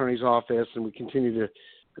U.S. Attorney's Office, and we continue to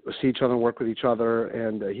see each other and work with each other.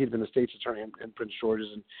 And he'd been the state's attorney in Prince George's,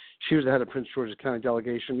 and she was the head of Prince George's County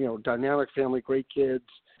delegation. Dynamic family, great kids,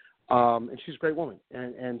 and she's a great woman.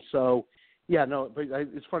 And so, yeah, no, but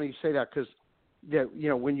it's funny you say that because,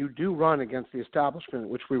 when you do run against the establishment,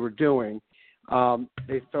 which we were doing,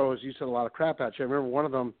 they throw, as you said, a lot of crap at you. I remember one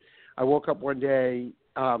of them. I woke up one day.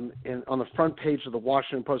 On the front page of the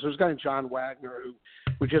Washington Post, there's a guy named John Wagner who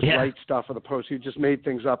would just write stuff for the Post. He just made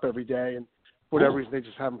things up every day, and for whatever reason, they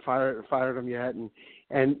just haven't fired him yet.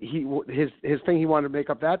 And his thing he wanted to make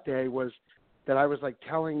up that day was that I was like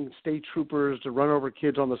telling state troopers to run over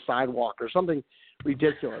kids on the sidewalk or something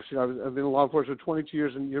ridiculous. I've been in law enforcement for 22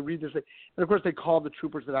 years, and you read this thing, and of course they called the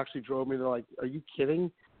troopers that actually drove me. They're like, "Are you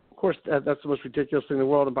kidding?" Of course, that's the most ridiculous thing in the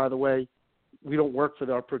world. And by the way, we don't work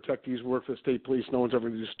for our protectees. We work for the state police. No one's ever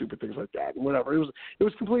going to do stupid things like that. And whatever. It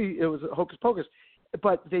was a hocus pocus.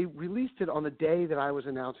 But they released it on the day that I was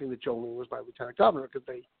announcing that Jolene was my lieutenant governor because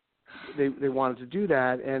they wanted to do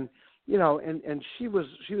that. And and she was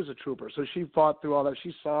a trooper. So she fought through all that.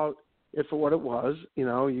 She saw it for what it was.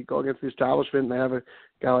 You go against the establishment and they have a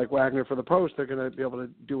guy like Wagner for the Post. They're going to be able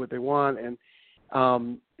to do what they want. And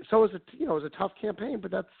so it was a tough campaign.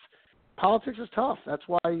 But politics is tough. That's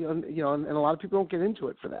why, and a lot of people don't get into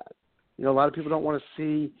it for that. A lot of people don't want to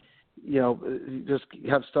see, just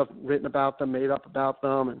have stuff written about them, made up about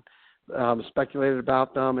them, and speculated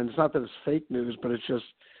about them. And it's not that it's fake news, but it's just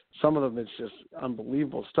some of them. It's just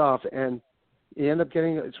unbelievable stuff, and you end up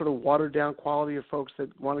getting a sort of watered down quality of folks that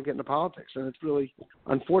want to get into politics, and it's really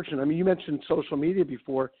unfortunate. I mean, you mentioned social media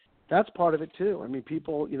before. That's part of it too. I mean,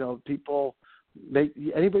 people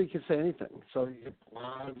anybody can say anything. So you get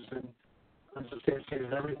blogs and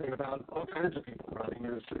unsubstantiated everything about all kinds of people running.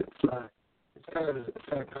 It's kind of a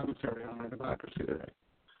sad commentary on our democracy today.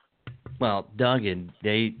 Well, Doug, and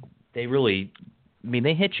they really,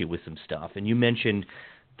 they hit you with some stuff. And you mentioned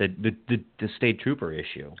the state trooper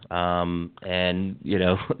issue, and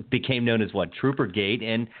became known as Troopergate,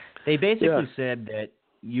 and they basically said that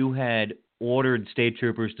you had ordered state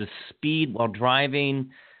troopers to speed while driving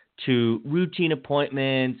to routine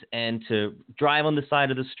appointments and to drive on the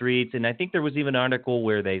side of the streets. And I think there was even an article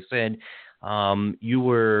where they said you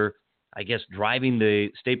were, I guess, driving the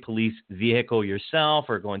state police vehicle yourself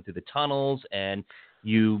or going through the tunnels, and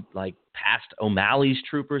you passed O'Malley's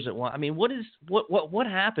troopers at one. I mean, what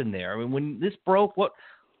happened there? I mean, when this broke, what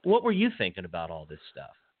were you thinking about all this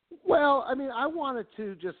stuff? Well, I mean, I wanted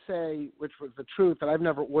to just say, which was the truth, that I've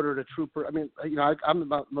never ordered a trooper. I mean, I'm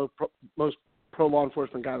the most pro-law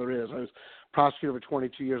enforcement guy there is. I was prosecutor for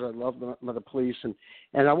 22 years. I love the police.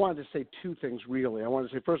 And I wanted to say two things, really. I wanted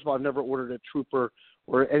to say, first of all, I've never ordered a trooper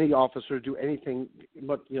or any officer to do anything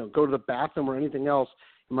but, go to the bathroom or anything else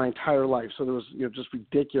in my entire life. So there was, just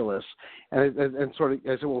ridiculous. And sort of,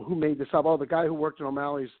 I said, well, who made this up? Oh, the guy who worked in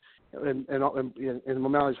O'Malley's in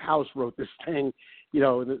O'Malley's house wrote this thing.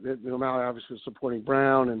 O'Malley obviously was supporting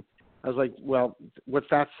Brown, and I was like, well, what's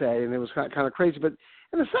that say? And it was kind of crazy. But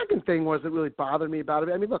the second thing was that really bothered me about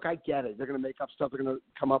it. I mean, look, I get it. They're going to make up stuff. They're going to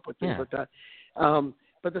come up with things like that.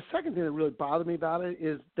 But the second thing that really bothered me about it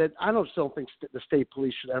is that I still don't think the state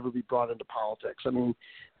police should ever be brought into politics. I mean,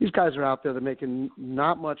 these guys are out there. They're making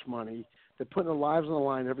not much money. They're putting their lives on the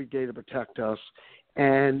line every day to protect us.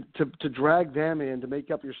 And to drag them in to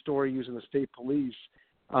make up your story using the state police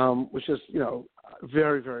was just,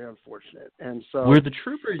 very, very unfortunate. And so were the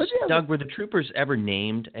troopers, Doug, were the troopers ever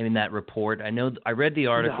named in that report? I know I read the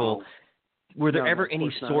article. No. Were there ever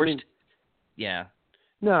any sourced? I mean, yeah.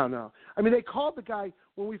 No. I mean, they called the guy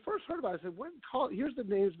when we first heard about it. I said, here's the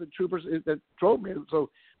names of the troopers that drove me. So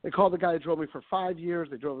they called the guy that drove me for 5 years.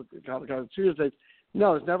 They called the guy for 2 years.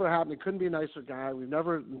 No, it's never happened. It couldn't be a nicer guy. We've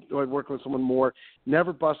never enjoyed working with someone more.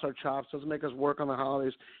 Never bust our chops. Doesn't make us work on the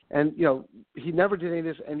holidays. And, he never did any of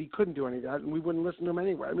this, and he couldn't do any of that, and we wouldn't listen to him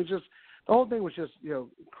anyway. I mean, just the whole thing was just,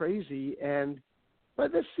 crazy.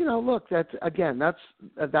 But this, look,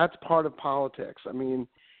 that's part of politics. I mean,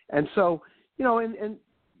 and so, and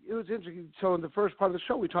it was interesting. So in the first part of the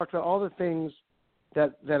show, we talked about all the things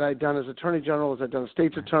that I'd done as Attorney General, as I'd done as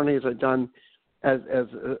State's Attorney, as I'd done as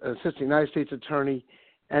assistant United States Attorney,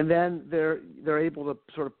 and then they're able to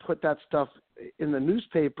sort of put that stuff in the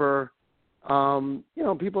newspaper.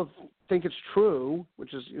 People think it's true,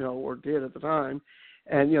 which is or did at the time,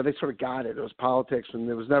 and they sort of got it. It was politics, and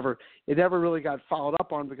it never really got followed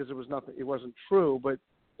up on because it wasn't true, but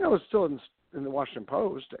it was still in the Washington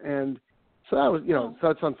Post, and so that was so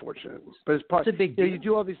that's unfortunate. But it's part. It's a big deal. You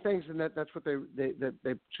do all these things, and that's what they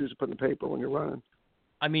choose to put in the paper when you're running.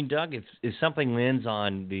 I mean, Doug, if something lands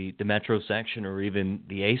on the Metro section or even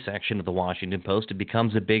the A section of the Washington Post, it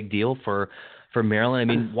becomes a big deal for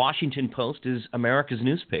Maryland. I mean, Washington Post is America's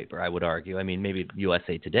newspaper, I would argue. I mean, maybe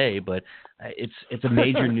USA Today, but it's a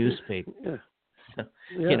major newspaper. Yeah.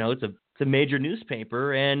 It's a major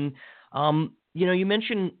newspaper, and you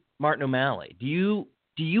mentioned Martin O'Malley. Do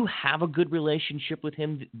you have a good relationship with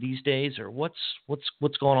him these days, or what's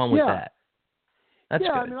going on with that? That's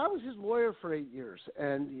good. I mean, I was his lawyer for 8 years,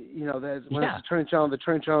 and when I was Attorney General, the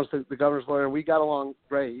Attorney General was the governor's lawyer, and we got along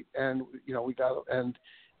great, and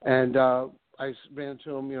I ran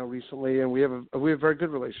into him, recently, and we have a very good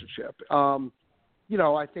relationship.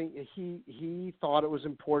 I think he thought it was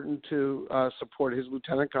important to support his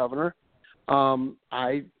lieutenant governor.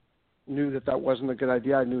 I knew that wasn't a good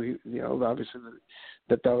idea. I knew obviously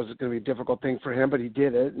that was going to be a difficult thing for him, but he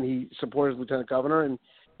did it, and he supported his lieutenant governor, and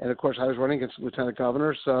of course I was running against the lieutenant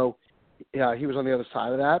governor, so he was on the other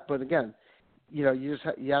side of that. But again, you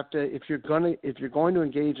have to if you're going to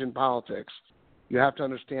engage in politics, you have to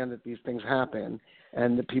understand that these things happen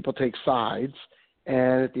and that people take sides.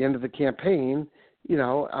 And at the end of the campaign,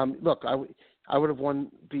 look, I would have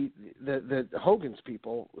won. The Hogan's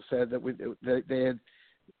people said that they had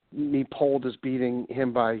me polled as beating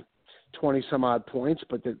him by 20 some odd points,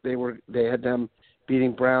 but that they had them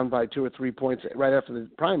beating Brown by 2 or 3 points right after the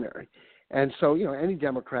primary. And so, any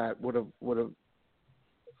Democrat would have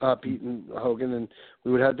beaten Hogan, and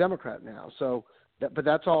we would have a Democrat now. So, but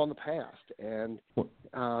that's all in the past. And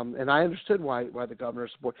I understood why the governor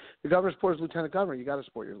supports his lieutenant governor. You got to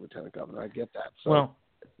support your lieutenant governor. I get that. So, well,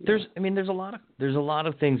 there's a lot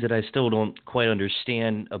of things that I still don't quite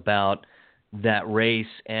understand about that race,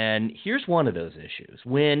 and here's one of those issues.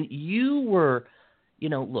 When you were,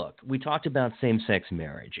 look, we talked about same-sex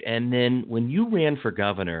marriage, and then when you ran for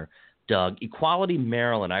governor, Doug, Equality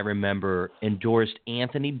Maryland, I remember, endorsed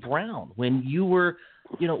Anthony Brown when you were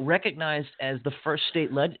recognized as the first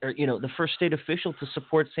the first state official to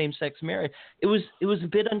support same-sex marriage. It was a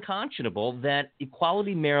bit unconscionable that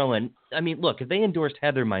Equality Maryland. I mean, look, if they endorsed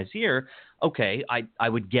Heather Mizere, okay, I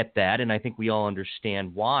would get that, and I think we all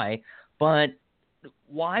understand why. But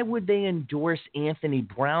why would they endorse Anthony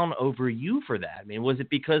Brown over you for that? I mean, was it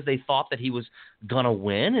because they thought that he was gonna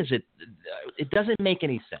win? It doesn't make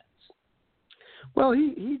any sense. Well,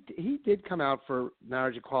 he did come out for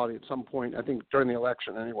marriage equality at some point, I think during the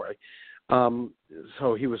election anyway.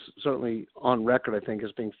 So he was certainly on record, I think,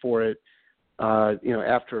 as being for it,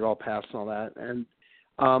 after it all passed and all that. And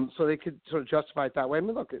so they could sort of justify it that way. I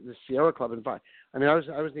mean, look, the Sierra Club, I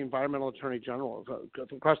was the environmental attorney general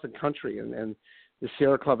across the country, and the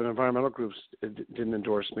Sierra Club and environmental groups didn't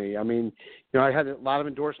endorse me. I mean, I had a lot of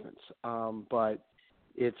endorsements, but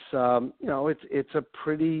it's a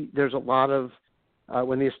pretty, there's a lot of,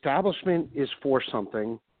 when the establishment is for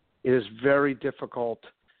something, it is very difficult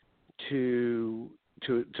to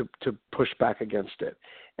push back against it.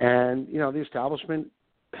 And the establishment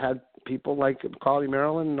had people like Equality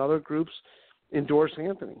Maryland and other groups endorse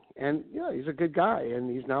Anthony. And he's a good guy, and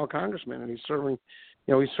he's now a congressman, and he's serving.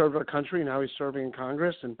 He served our country, and now he's serving in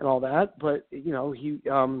Congress and all that. But but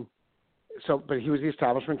he was the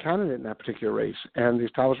establishment candidate in that particular race, and the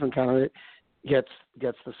establishment candidate gets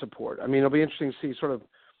the support. I mean, it'll be interesting to see sort of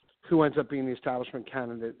who ends up being the establishment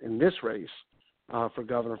candidate in this race for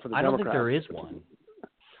governor for the Democrats. I don't think there is one.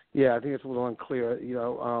 Yeah, I think it's a little unclear,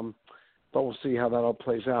 but we'll see how that all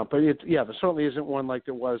plays out. But there certainly isn't one like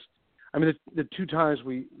there was. I mean, the two times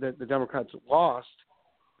that the Democrats lost,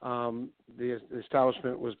 the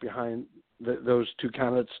establishment was behind those two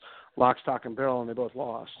candidates, lock, stock, and barrel, and they both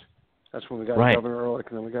lost. That's when we got Governor Ehrlich,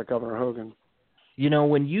 and then we got Governor Hogan.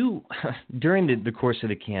 When you during the course of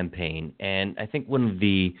the campaign, and I think one of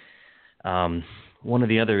the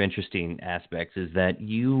other interesting aspects is that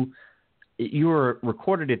you were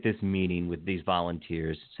recorded at this meeting with these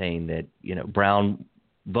volunteers saying that Brown,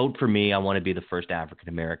 vote for me. I want to be the first African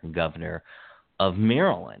American governor of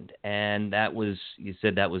Maryland, and you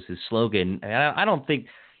said that was his slogan. And I don't think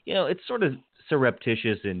it's sort of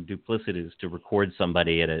surreptitious and duplicitous to record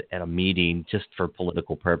somebody at a meeting just for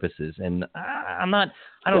political purposes, and I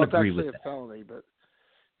don't agree with that. It's actually a felony, but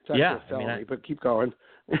a felony. But keep going.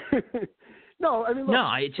 No, I mean, look,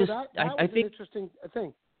 I think an interesting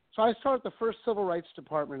thing. So I started the first civil rights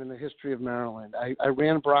department in the history of Maryland. I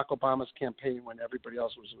ran Barack Obama's campaign when everybody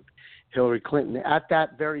else was with Hillary Clinton. At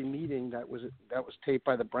that very meeting, that was taped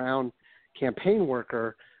by the Brown campaign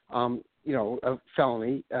worker. A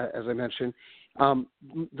felony, as I mentioned.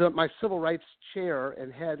 My civil rights chair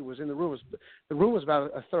and head was in the room. The room was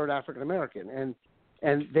about a third African American,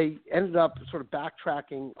 and they ended up sort of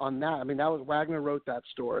backtracking on that. I mean, Wagner wrote that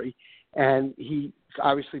story, and he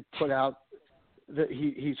obviously put out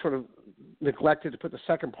he sort of neglected to put the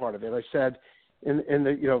second part of it. I said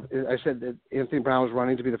I said that Anthony Brown was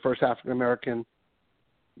running to be the first African American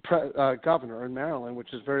governor in Maryland,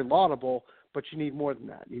 which is very laudable. But you need more than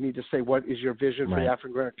that. You need to say, what is your vision for the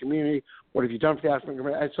African American community? What have you done for the African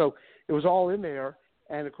American? And so it was all in there.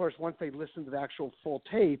 And of course, once they listened to the actual full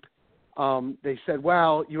tape, they said,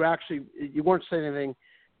 well, you weren't saying anything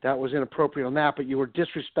that was inappropriate on that, but you were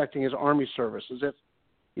disrespecting his Army service, as if,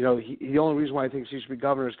 the only reason why he thinks he should be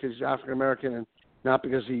governor is because he's African American and not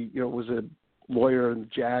because he, was a lawyer in the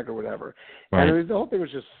JAG or whatever. Right. And the whole thing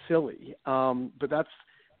was just silly. But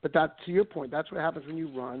that, to your point, that's what happens when you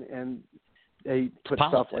run and they put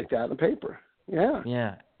stuff like that in the paper. Yeah.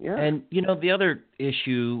 Yeah. Yeah. And, the other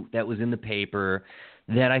issue that was in the paper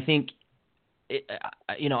that I think,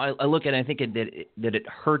 I look at it, I think that it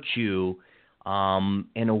hurts you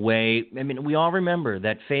in a way. I mean, we all remember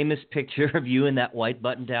that famous picture of you in that white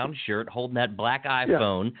button-down shirt holding that black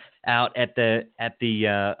iPhone out at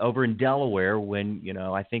the over in Delaware when,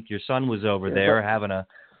 I think your son was over there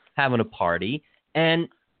having a party. And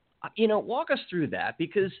walk us through that,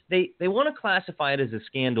 because they want to classify it as a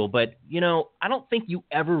scandal, but, I don't think you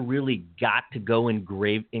ever really got to go in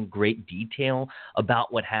great detail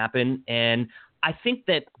about what happened. And I think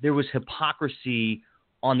that there was hypocrisy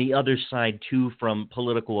on the other side, too, from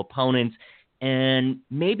political opponents. And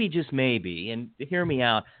maybe, just maybe, and hear me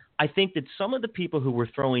out, I think that some of the people who were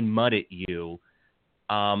throwing mud at you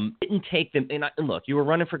didn't take them. And look, you were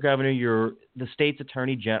running for governor. You're the state's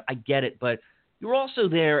attorney general. I get it, but you're also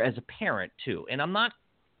there as a parent, too. And I'm not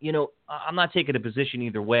taking a position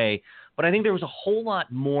either way, but I think there was a whole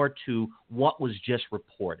lot more to what was just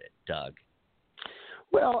reported, Doug.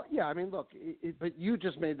 Well, yeah, I mean, look, but you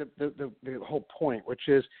just made the whole point, which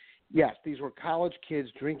is, yes, these were college kids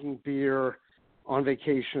drinking beer on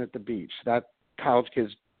vacation at the beach. That college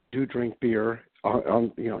kids do drink beer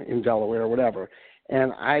in Delaware or whatever.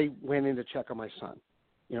 And I went in to check on my son,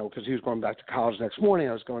 because he was going back to college the next morning.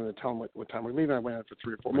 I was going to tell him what time we're leaving. I went out for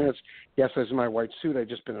 3 or 4 minutes. Yes, I was in my white suit. I'd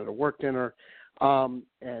just been at a work dinner, and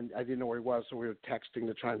I didn't know where he was, so we were texting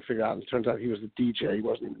to try and figure out. And it turns out he was the DJ. He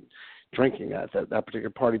wasn't even drinking at that particular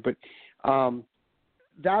party. But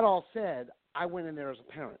that all said, I went in there as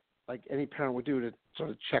a parent, like any parent would do, to sort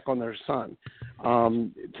of check on their son,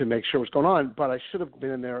 to make sure what's going on. But I should have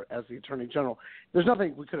been in there as the Attorney General. There's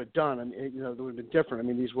nothing we could have done. I mean, that would have been different. I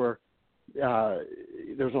mean, these were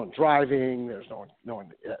there was no one driving. There's no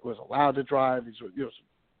one was allowed to drive. These were a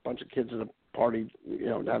bunch of kids at a party,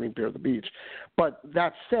 having beer at the beach. But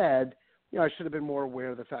that said, I should have been more aware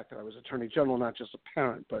of the fact that I was Attorney General, not just a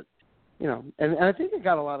parent. But and I think it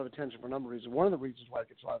got a lot of attention for a number of reasons. One of the reasons why it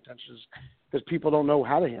gets a lot of attention is because people don't know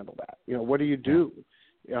how to handle that. What do you do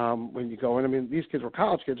when you go in? I mean, these kids were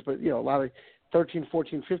college kids, but, a lot of 13,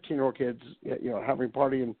 14, 15-year-old kids, having a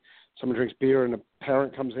party and someone drinks beer and a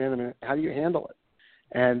parent comes in. I mean, how do you handle it?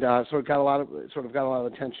 And so it got a lot of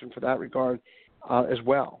attention for that regard as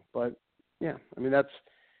well. But, yeah, I mean, that's,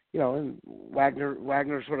 and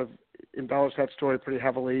Wagner sort of embellished that story pretty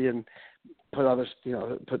heavily and put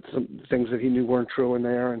put some things that he knew weren't true in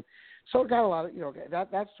there, and so it got a lot of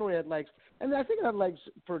that story had legs, and I think it had legs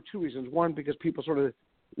for two reasons. One, because people sort of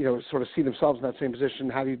see themselves in that same position.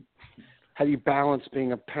 How do you balance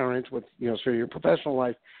being a parent with sort of your professional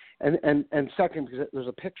life, and second, because there's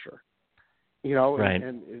a picture, right.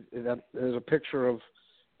 and there's a picture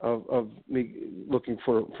of me looking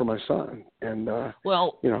for my son, and now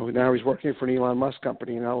he's working for an Elon Musk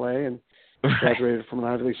company in L.A. and graduated from an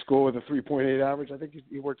Ivy League school with a 3.8 average. I think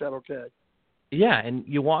he worked out okay. Yeah, and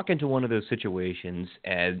you walk into one of those situations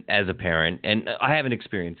as a parent, and I haven't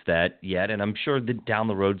experienced that yet, and I'm sure that down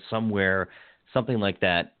the road somewhere something like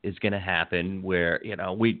that is going to happen where,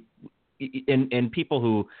 and people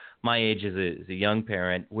who my age as a young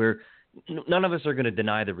parent, none of us are going to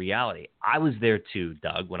deny the reality. I was there too,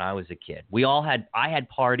 Doug, when I was a kid. I had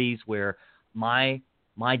parties where my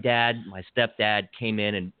dad, my stepdad came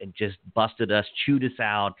in and just busted us, chewed us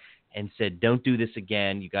out, and said, don't do this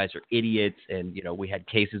again. You guys are idiots. And, we had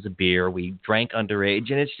cases of beer. We drank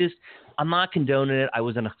underage. And it's just, I'm not condoning it. I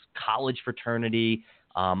was in a college fraternity.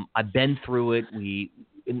 I've been through it.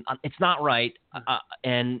 It's not right.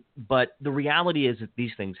 But the reality is that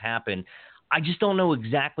these things happen. I just don't know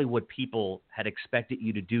exactly what people had expected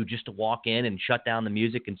you to do, just to walk in and shut down the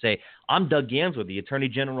music and say, I'm Doug Gansler, the Attorney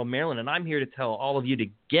General of Maryland, and I'm here to tell all of you to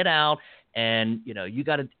get out and, you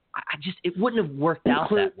got to – it wouldn't have worked out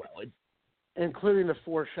that well. Including the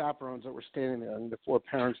 4 chaperones that were standing there and the 4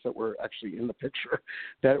 parents that were actually in the picture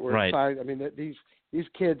that were right. I mean, these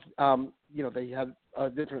kids, they had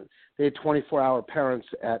they had 24-hour parents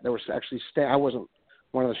that were actually I wasn't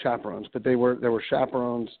one of the chaperones, but there were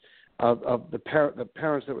chaperones of the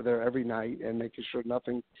parents that were there every night and making sure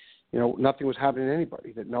nothing was happening to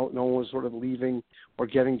anybody, that no one was sort of leaving or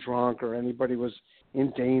getting drunk or anybody was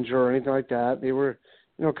in danger or anything like that. They were,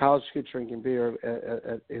 college kids drinking beer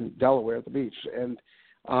in Delaware at the beach. And,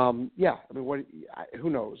 I mean, who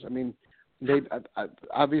knows? I mean,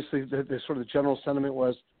 obviously the sort of general sentiment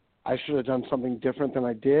was I should have done something different than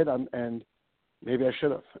I did, and maybe I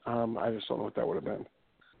should have. I just don't know what that would have been.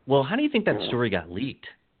 Well, how do you think that story got leaked?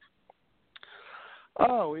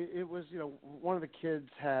 Oh, it was, one of the kids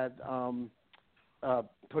had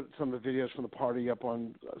put some of the videos from the party up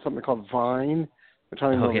on something called Vine, which I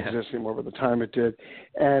don't even know if it exists anymore, but at the time it did.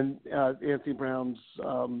 And Anthony Brown's,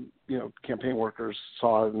 campaign workers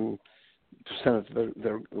saw it and sent it to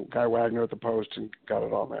their guy Wagner at the Post and got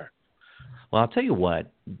it on there. Well, I'll tell you what,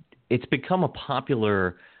 it's become a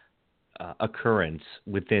popular occurrence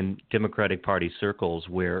within Democratic Party circles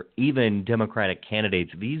where even Democratic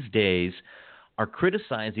candidates these days are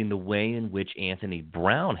criticizing the way in which Anthony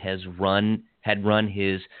Brown had run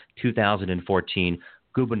his 2014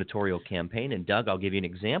 gubernatorial campaign. And Doug, I'll give you an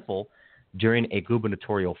example. During a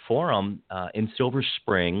gubernatorial forum in Silver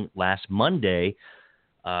Spring last Monday,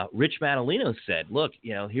 Rich Madaleno said, look,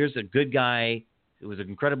 here's a good guy who was an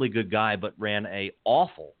incredibly good guy but ran a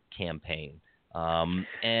awful campaign. You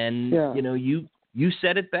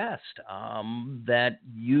said it best, that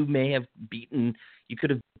you could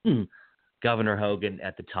have beaten Governor Hogan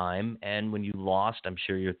at the time, and when you lost, I'm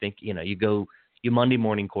sure you're thinking, you Monday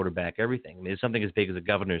morning quarterback everything. I mean, it's something as big as a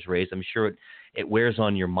governor's race. I'm sure it wears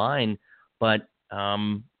on your mind, but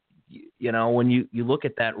when you look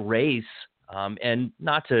at that race, and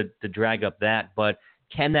not to drag up that, but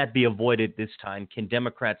can that be avoided this time? Can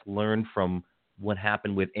Democrats learn from what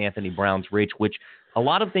happened with Anthony Brown's race, which a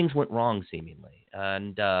lot of things went wrong seemingly?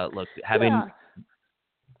 And look, having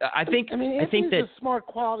I think Anthony's that a smart,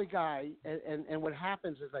 quality guy, and what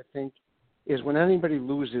happens is, I think, is when anybody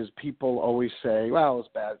loses, people always say, "Well, it's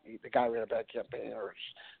bad. The guy ran a bad campaign, or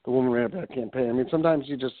the woman ran a bad campaign." I mean, sometimes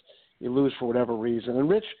you lose for whatever reason. And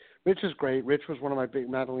Rich is great. Rich was one of my big.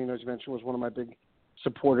 Madalena, as you mentioned, was one of my big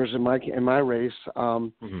supporters in my race.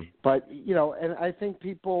 But and I think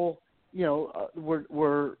people,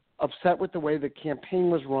 were upset with the way the campaign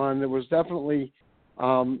was run. There was definitely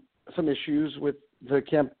some issues with the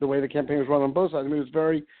way the campaign was run on both sides. I mean,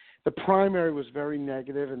 the primary was very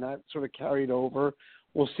negative, and that sort of carried over.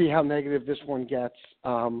 We'll see how negative this one gets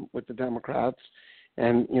with the Democrats,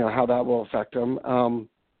 and how that will affect them.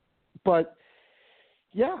 But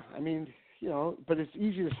yeah, I mean, but it's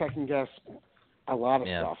easy to second guess a lot of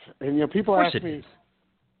stuff. And people ask me,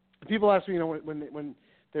 when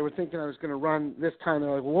they were thinking I was going to run this time,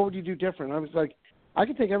 they're like, "Well, what would you do different?" I was like, I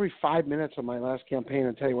could take every 5 minutes of my last campaign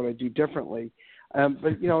and tell you what I do differently.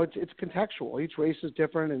 But it's contextual. Each race is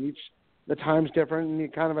different, and the time's different.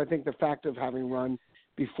 And I think the fact of having run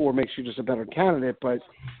before makes you just a better candidate. But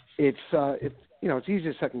it's easy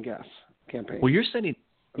to second guess campaigns. Well, you're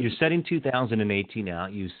setting 2018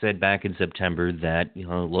 out. You said back in September that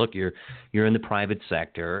look, you're in the private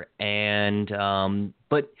sector, and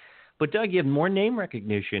but Doug, you have more name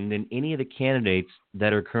recognition than any of the candidates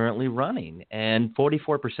that are currently running. And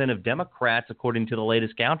 44% of Democrats, according to the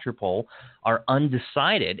latest Gansler poll, are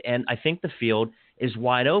undecided. And I think the field is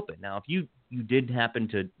wide open. Now, if you did happen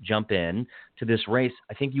to jump in to this race,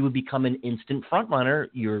 I think you would become an instant front runner.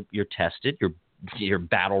 You're tested. You're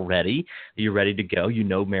battle ready. You're ready to go. You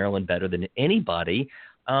know Maryland better than anybody.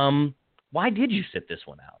 Why did you sit this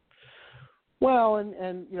one out? Well,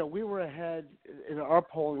 and we were ahead in our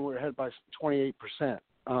polling. We were ahead by 28%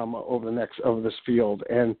 over this field,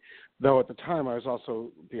 and though at the time I was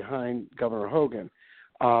also behind Governor Hogan,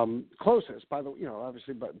 closest by the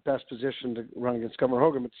obviously, but best position to run against Governor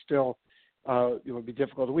Hogan, but still it would be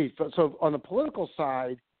difficult to beat. So on the political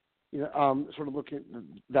side, sort of looking at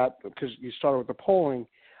that because you started with the polling.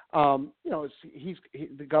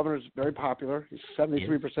 The governor's very popular. He's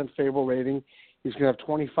 73% favorable rating. He's going to have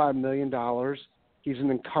 $25 million. He's an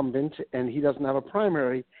incumbent, and he doesn't have a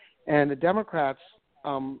primary. And the Democrats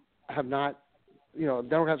have not,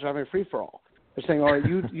 Democrats are having a free-for-all. They're saying, all right,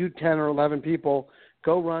 you 10 or 11 people,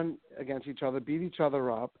 go run against each other, beat each other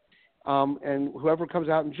up, and whoever comes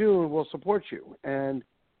out in June will support you. And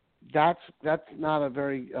that's not a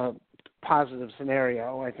very positive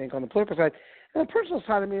scenario, I think, on the political side. On the personal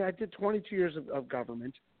side, I mean, I did 22 years of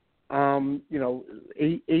government. 8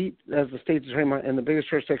 as the state attorney in the biggest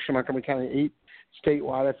jurisdiction, Montgomery County, 8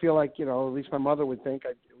 statewide. I feel like, at least my mother would think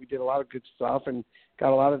we did a lot of good stuff and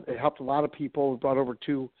it helped a lot of people. We brought over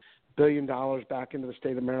 $2 billion back into the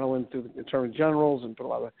state of Maryland through the attorney generals and put a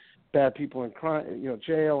lot of bad people in crime,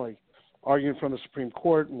 jail, like arguing from the Supreme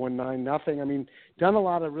Court and won 9-0. I mean, done a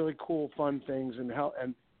lot of really cool, fun things and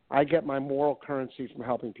I get my moral currency from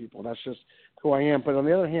helping people. That's just who I am. But on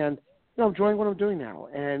the other hand, I'm enjoying what I'm doing now,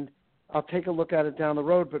 and I'll take a look at it down the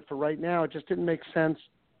road. But for right now, it just didn't make sense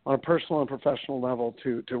on a personal and professional level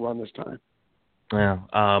to run this time. Yeah.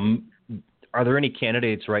 Are there any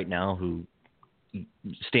candidates right now who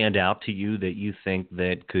stand out to you that you think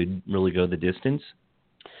that could really go the distance?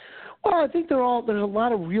 Well, I think there's a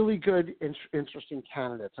lot of really good, interesting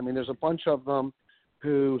candidates. I mean, there's a bunch of them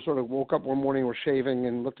who sort of woke up one morning, were shaving,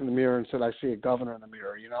 and looked in the mirror and said, "I see a governor in the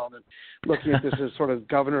mirror." And looking at this as sort of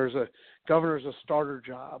governor's a starter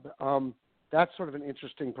job. That's sort of an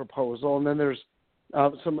interesting proposal. And then there's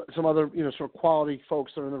some other sort of quality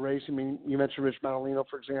folks that are in the race. I mean, you mentioned Rich Madalena,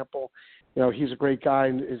 for example. He's a great guy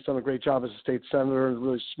and has done a great job as a state senator and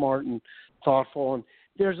really smart and thoughtful. And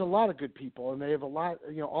there's a lot of good people, and they have a lot.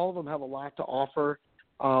 All of them have a lot to offer.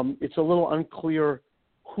 It's a little unclear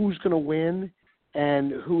who's going to win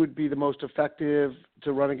and who would be the most effective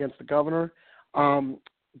to run against the governor.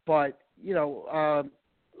 But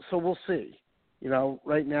so we'll see.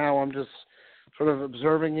 Right now I'm just sort of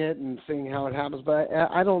observing it and seeing how it happens. But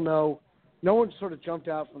I don't know. No one sort of jumped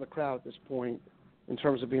out from the crowd at this point in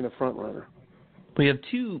terms of being a front runner. We have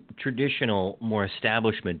two traditional, more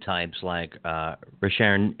establishment types like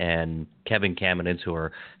Rashawn and Kevin Kamenetz, who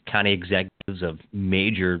are county executives of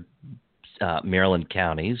major Maryland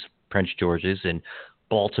counties, Prince George's and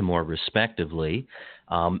Baltimore, respectively.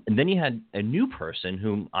 And then you had a new person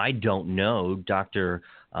whom I don't know, Dr.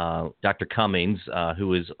 Cummings,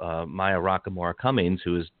 who is Maya Rockamora Cummings,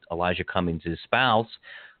 who is Elijah Cummings' spouse.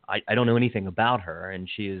 I don't know anything about her, and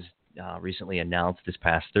she has recently announced this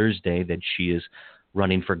past Thursday that she is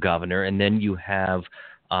running for governor. And then you have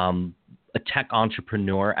a tech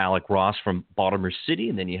entrepreneur, Alec Ross from Baltimore City,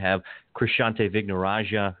 and then you have Krishante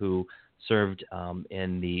Vignarajah, who served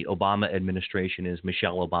in the Obama administration as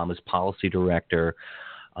Michelle Obama's policy director.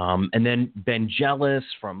 And then Ben Jealous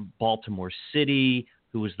from Baltimore City,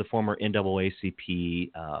 who was the former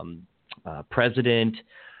NAACP president.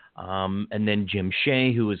 And then Jim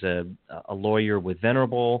Shea, who was a lawyer with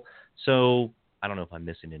Venerable. So I don't know if I'm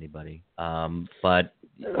missing anybody, but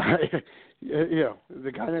yeah,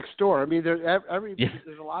 the guy next door. I mean, there's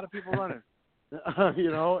a lot of people running,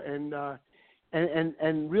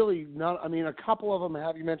 and really not. I mean, a couple of them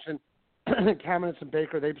have you mentioned, Kamenetz and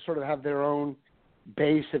Baker. They sort of have their own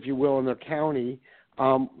base, if you will, in their county,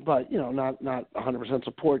 but not 100%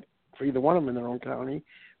 support for either one of them in their own county.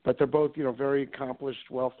 But they're both very accomplished,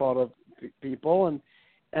 well thought of people, and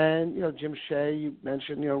Jim Shea you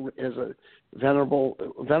mentioned is a venerable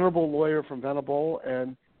lawyer from Venable,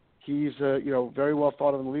 and he's very well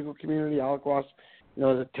thought of in the legal community. Alec Ross, is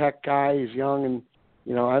a tech guy. He's young, and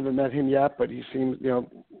I haven't met him yet, but he seems a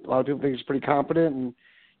lot of people think he's pretty competent, and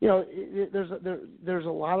there's a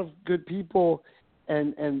lot of good people,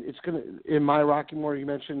 and it's gonna in my Rockymore you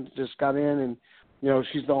mentioned just got in, and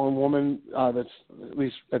she's the only woman that's at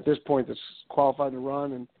least at this point that's qualified to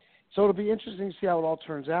run, and so it'll be interesting to see how it all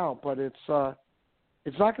turns out. But it's not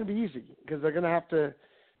going to be easy because they're going to have to,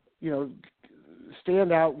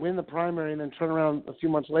 stand out, win the primary, and then turn around a few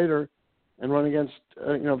months later and run against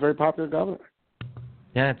a very popular governor.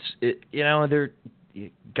 Yeah,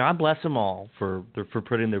 God bless them all for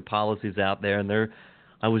putting their policies out there, and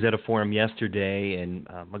I was at a forum yesterday in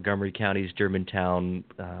Montgomery County's Germantown,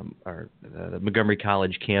 the Montgomery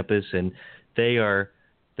College campus, and they're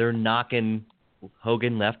knocking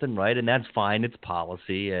Hogan left and right, and that's fine. It's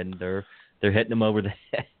policy, and they're hitting him over the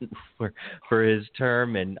head for his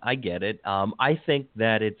term, and I get it. I think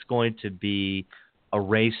that it's going to be a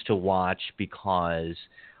race to watch because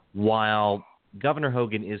while Governor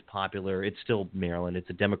Hogan is popular, it's still Maryland. It's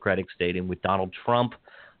a Democratic state, and with Donald Trump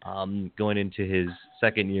going into his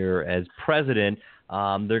second year as president,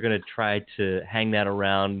 they're going to try to hang that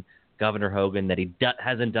around Governor Hogan, that he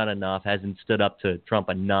hasn't done enough, hasn't stood up to Trump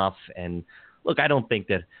enough. And look, I think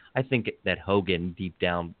that Hogan deep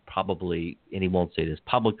down probably, and he won't say this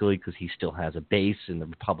publicly because he still has a base in the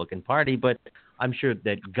Republican Party, but I'm sure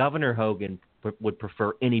that Governor Hogan would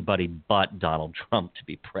prefer anybody but Donald Trump to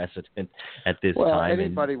be president at this time. Well,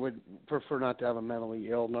 anybody would prefer not to have a mentally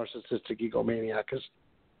ill, narcissistic egomaniac as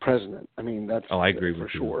president. I mean, that's I agree for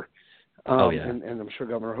with sure. Yeah. And I'm sure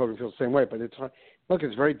Governor Hogan feels the same way. But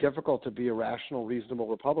it's very difficult to be a rational, reasonable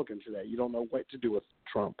Republican today. You don't know what to do with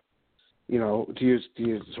Trump. Do you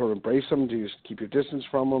sort of embrace him? Do you keep your distance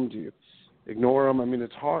from him? Do you ignore him? I mean,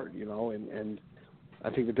 it's hard, and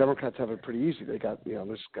I think the Democrats have it pretty easy. They got,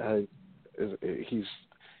 this guy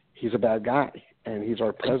he's a bad guy, and he's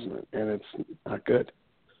our president, and it's not good.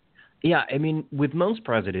 Yeah, I mean, with most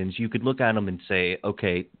presidents, you could look at them and say,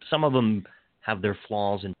 okay, some of them have their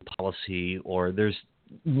flaws in policy, or there's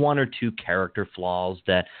one or two character flaws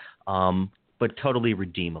that but totally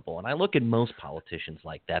redeemable. And I look at most politicians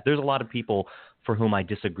like that. There's a lot of people for whom I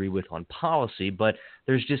disagree with on policy, but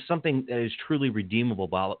there's just something that is truly redeemable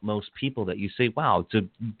about most people that you say, wow, it's a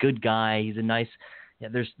good guy. He's a nice,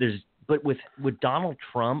 but with Donald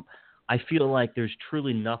Trump, I feel like there's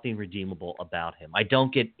truly nothing redeemable about him. I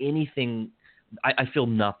don't get anything. I feel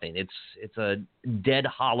nothing. It's a dead,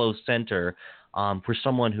 hollow center for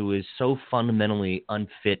someone who is so fundamentally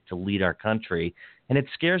unfit to lead our country, and it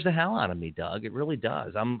scares the hell out of me, Doug. It really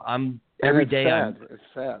does. It's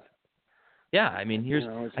sad. Yeah, I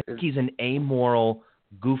mean, I think he's an amoral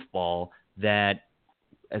goofball that,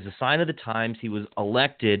 as a sign of the times, he was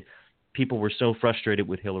elected. People were so frustrated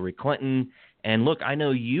with Hillary Clinton. And look, I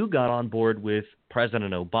know you got on board with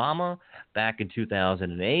President Obama back in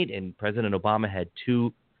 2008, and President Obama had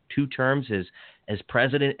two terms as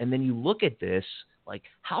president. And then you look at this, like,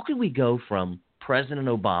 how could we go from President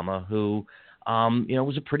Obama, who,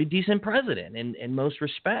 was a pretty decent president in most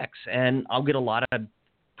respects, and I'll get a lot of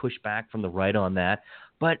pushback from the right on that,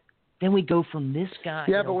 but then we go from this guy.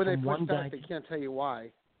 Yeah, but when they push back, they can't tell you why.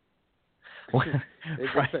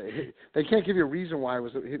 They can't give you a reason why it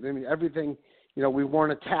was. I mean, everything. We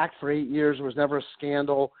weren't attacked for 8 years. There was never a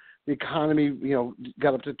scandal. The economy,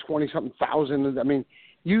 got up to 20-something thousand. I mean,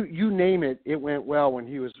 you name it, it went well when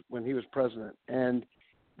he was president. And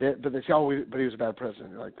but they say, but he was a bad president.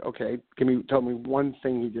 You're like, okay, tell me one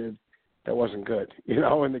thing he did that wasn't good,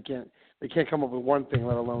 and they can't come up with one thing,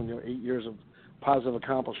 let alone 8 years of positive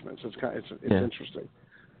accomplishments. It's interesting.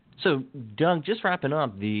 So, Doug, just wrapping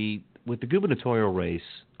up with the gubernatorial race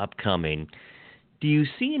upcoming, do you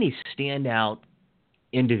see any standout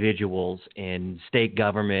individuals in state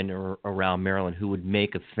government or around Maryland who would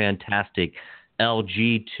make a fantastic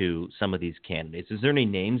LG to some of these candidates. Is there any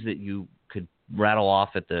names that you could rattle off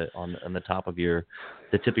at on the top of the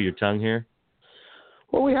tip of your tongue here?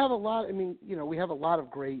 Well, we have a lot. I mean, we have a lot of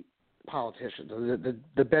great politicians.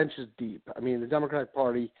 The bench is deep. I mean, the Democratic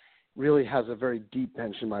Party really has a very deep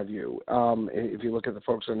bench in my view. If you look at the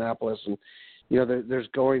folks in Annapolis, and there's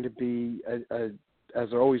going to be as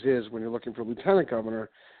there always is when you're looking for lieutenant governor,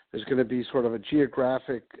 there's going to be sort of a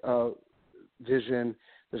geographic vision.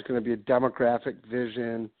 There's going to be a demographic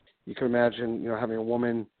vision. You can imagine, having a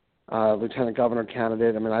woman lieutenant governor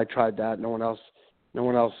candidate. I mean, I tried that. No one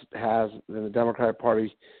else has in the Democratic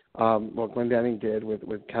Party. Well, Glendenning did with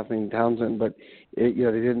Kathleen Townsend, but they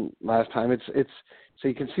didn't last time. It's so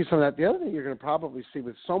you can see some of that. The other thing you're going to probably see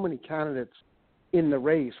with so many candidates in the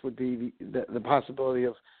race would be the possibility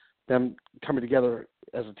of them coming together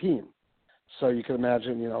as a team. So you can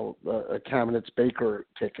imagine, a Kaminetz Baker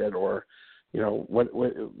ticket, or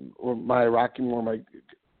or Maya Rockeymoore might,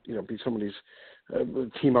 be somebody's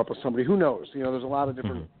team up with somebody. Who knows? There's a lot of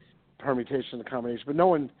different permutations and combinations, but no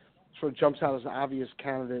one sort of jumps out as an obvious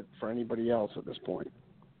candidate for anybody else at this point.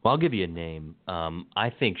 Well, I'll give you a name.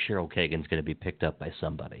 I think Cheryl Kagan's going to be picked up by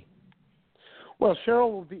somebody. Well,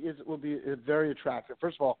 Cheryl will be very attractive.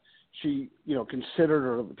 First of all, she considered,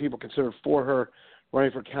 or people considered for her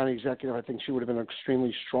running for county executive. I think she would have been an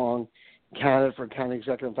extremely strong candidate for county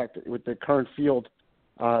executive. In fact, with the current field,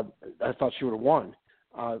 I thought she would have won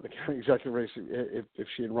the county executive race if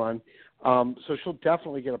she had run. So she'll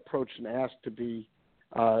definitely get approached and asked to be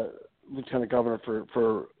lieutenant governor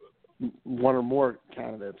for one or more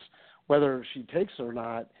candidates. Whether she takes it or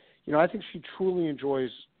not, I think she truly enjoys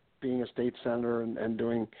being a state senator and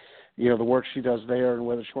doing, the work she does there, and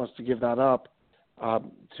whether she wants to give that up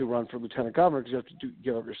to run for lieutenant governor, because you have to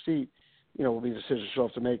give up your seat, will be a decision she'll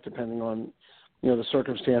have to make depending on, the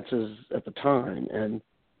circumstances at the time and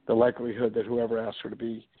the likelihood that whoever asks her to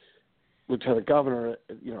be lieutenant governor,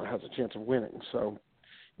 has a chance of winning. So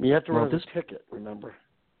you have to run this ticket, remember?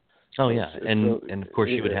 Oh, yeah. And of course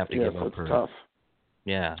she would have to give up her. Tough.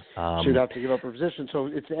 Yeah. She would have to give up her position. So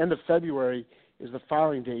it's the end of February is the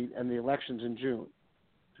filing date, and the election's in June.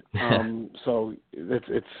 So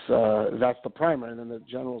it's that's the primary, and then the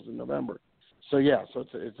general's in November. So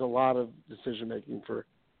it's a lot of decision making for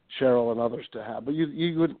Cheryl and others to have. But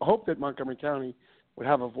you would hope that Montgomery County would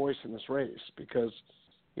have a voice in this race, because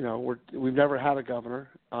we've never had a governor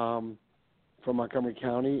from Montgomery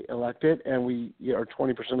County elected, and we are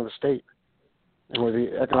 20% of the state, and we're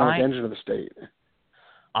the economic engine of the state.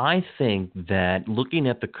 I think that looking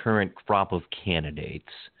at the current crop of candidates,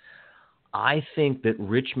 I think that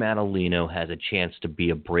Rich Madaleno has a chance to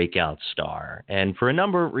be a breakout star, and for a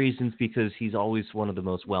number of reasons, because he's always one of the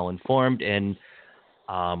most well-informed, and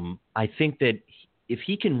I think that if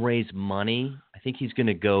he can raise money, I think he's going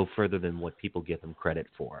to go further than what people give him credit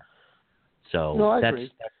for. So no, I that's,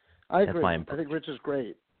 agree. I agree. My I think Rich is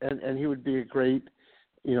great, and he would be a great,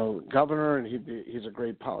 governor, and he's a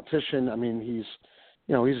great politician. I mean, he's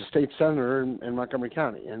a state senator in Montgomery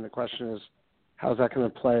County, and the question is, how's that going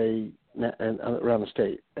to play around the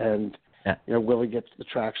state? And will he get the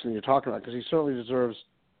traction that you're talking about? Because he certainly deserves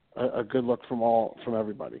a good look from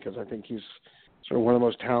everybody. Because I think he's sort of one of the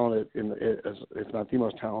most talented if not the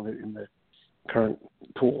most talented in the current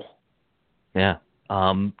pool. Yeah.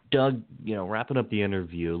 Doug, wrapping up the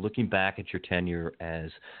interview, looking back at your tenure as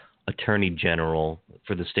Attorney General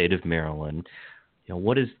for the state of Maryland,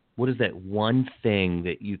 what is that one thing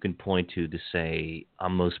that you can point to say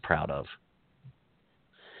I'm most proud of?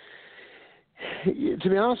 To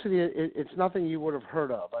be honest with you, it's nothing you would have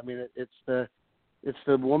heard of. I mean, it's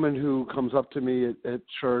the woman who comes up to me at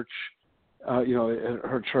church, at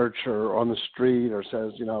her church or on the street, or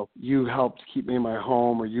says, you helped keep me in my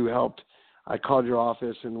home, or I called your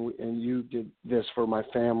office and you did this for my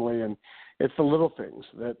family. And it's the little things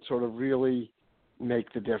that sort of really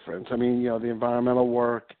make the difference. I mean, the environmental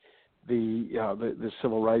work, the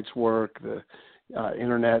civil rights work, the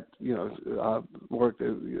internet, work,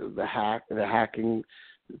 the hacking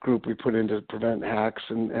group we put in to prevent hacks,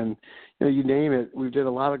 and you name it. We did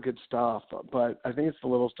a lot of good stuff, but I think it's the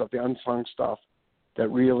little stuff, the unsung stuff, that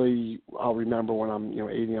really I'll remember when I'm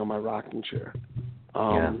 80 on my rocking chair.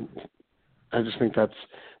 I just think that's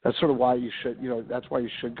sort of why you should that's why you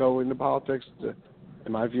should go into politics.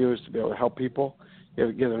 In my view, is to be able to help people.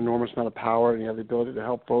 You get an enormous amount of power, and you have the ability to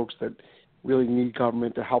help folks that really need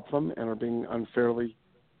government to help them and are being unfairly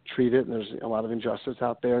treated. And there's a lot of injustice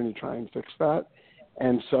out there, and you try and fix that.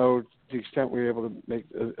 And so to the extent we're able to make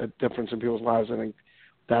a difference in people's lives, I think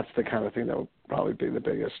that's the kind of thing that would probably be the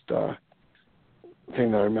biggest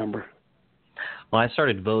thing that I remember. Well, I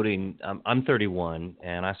started voting. I'm 31,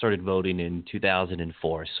 and I started voting in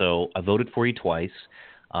 2004. So I voted for you twice.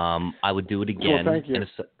 I would do it again. Well, thank you.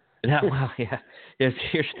 Well, yeah.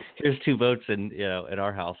 Here's two votes in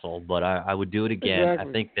our household, but I would do it again.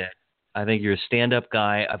 Exactly. I think you're a stand-up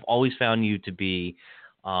guy. I've always found you to be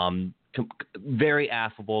very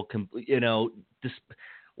affable.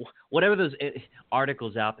 Whatever those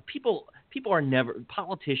articles out there,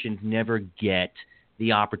 politicians never get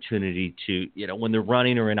the opportunity to, when they're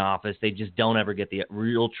running or in office, they just don't ever get the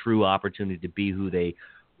real true opportunity to be who they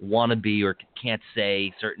want to be, or can't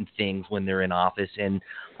say certain things when they're in office. And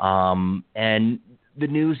the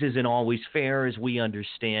news isn't always fair as we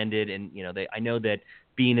understand it. And, I know that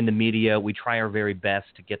being in the media, we try our very best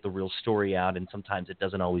to get the real story out, and sometimes it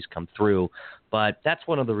doesn't always come through. But that's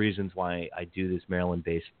one of the reasons why I do this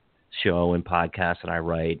Maryland-based show and podcast that I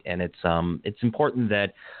write. And it's important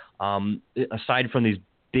that, aside from these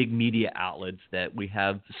big media outlets, that we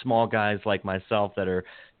have small guys like myself that are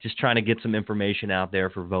just trying to get some information out there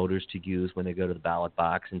for voters to use when they go to the ballot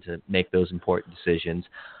box and to make those important decisions.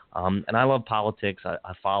 And I love politics.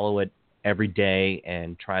 I follow it every day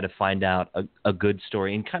and try to find out a good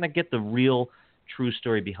story and kind of get the real true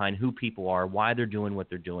story behind who people are, why they're doing what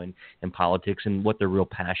they're doing in politics, and what their real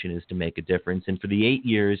passion is to make a difference. And for the 8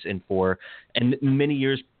 years and many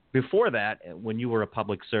years before that, when you were a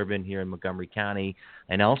public servant here in Montgomery County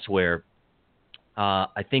and elsewhere,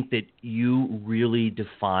 I think that you really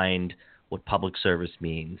defined what public service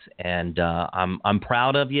means. And I'm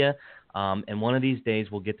proud of you. And one of these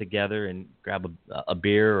days we'll get together and grab a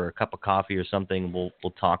beer or a cup of coffee or something.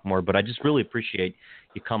 We'll talk more. But I just really appreciate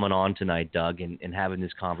you coming on tonight, Doug, and having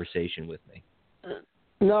this conversation with me.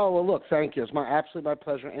 No, well, look, thank you. It's absolutely my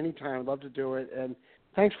pleasure. Anytime. I'd love to do it. And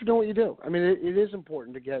thanks for doing what you do. I mean, it is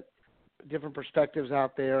important to get different perspectives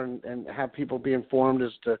out there and have people be informed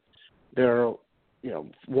as to their,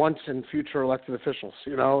 once and future elected officials,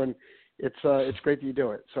 and it's great that you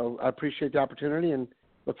do it. So I appreciate the opportunity and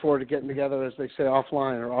look forward to getting together, as they say,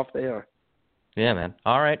 offline or off the air. Yeah, man.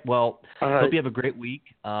 All right. Well, all right. Hope you have a great week.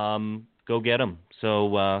 Go get them.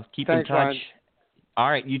 So keep Thanks, in touch. Ryan.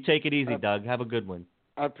 All right. You take it easy, Doug. Have a good one.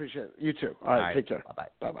 I appreciate it. You too. All right. Take care. Bye-bye.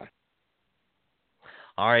 Bye-bye.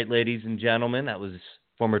 All right, ladies and gentlemen, that was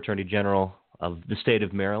former Attorney General of the state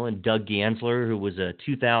of Maryland, Doug Gansler, who was a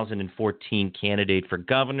 2014 candidate for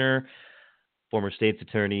governor, former state's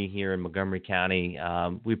attorney here in Montgomery County.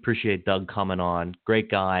 We appreciate Doug coming on.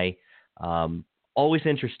 Great guy. Always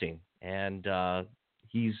interesting. And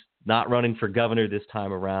he's not running for governor this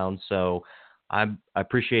time around, so I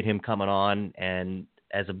appreciate him coming on. And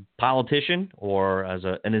as a politician or as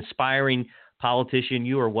an inspiring politician,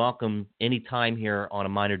 you are welcome anytime here on A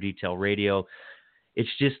Minor Detail Radio. It's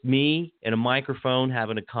just me and a microphone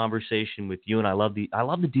having a conversation with you, and I love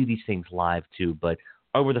to do these things live too, but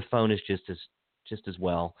over the phone is just as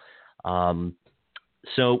well.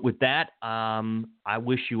 So with that, I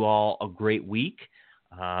wish you all a great week.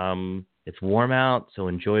 It's warm out, so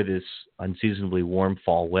enjoy this unseasonably warm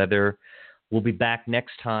fall weather. We'll be back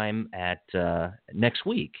next time at next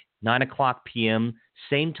week, 9:00 p.m.,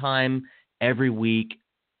 same time every week.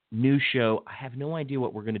 New show. I have no idea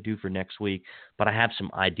what we're going to do for next week, but I have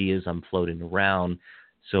some ideas I'm floating around,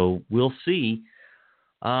 so we'll see.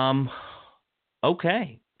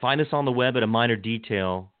 Okay. Find us on the web at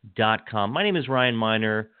aminordetail.com. My name is Ryan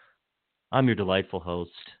Miner. I'm your delightful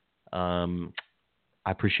host. I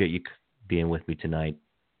appreciate you being with me tonight.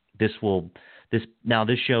 This show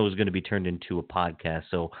is going to be turned into a podcast,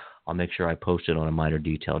 so I'll make sure I post it on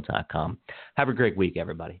aminordetail.com. Have a great week,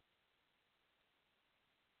 everybody.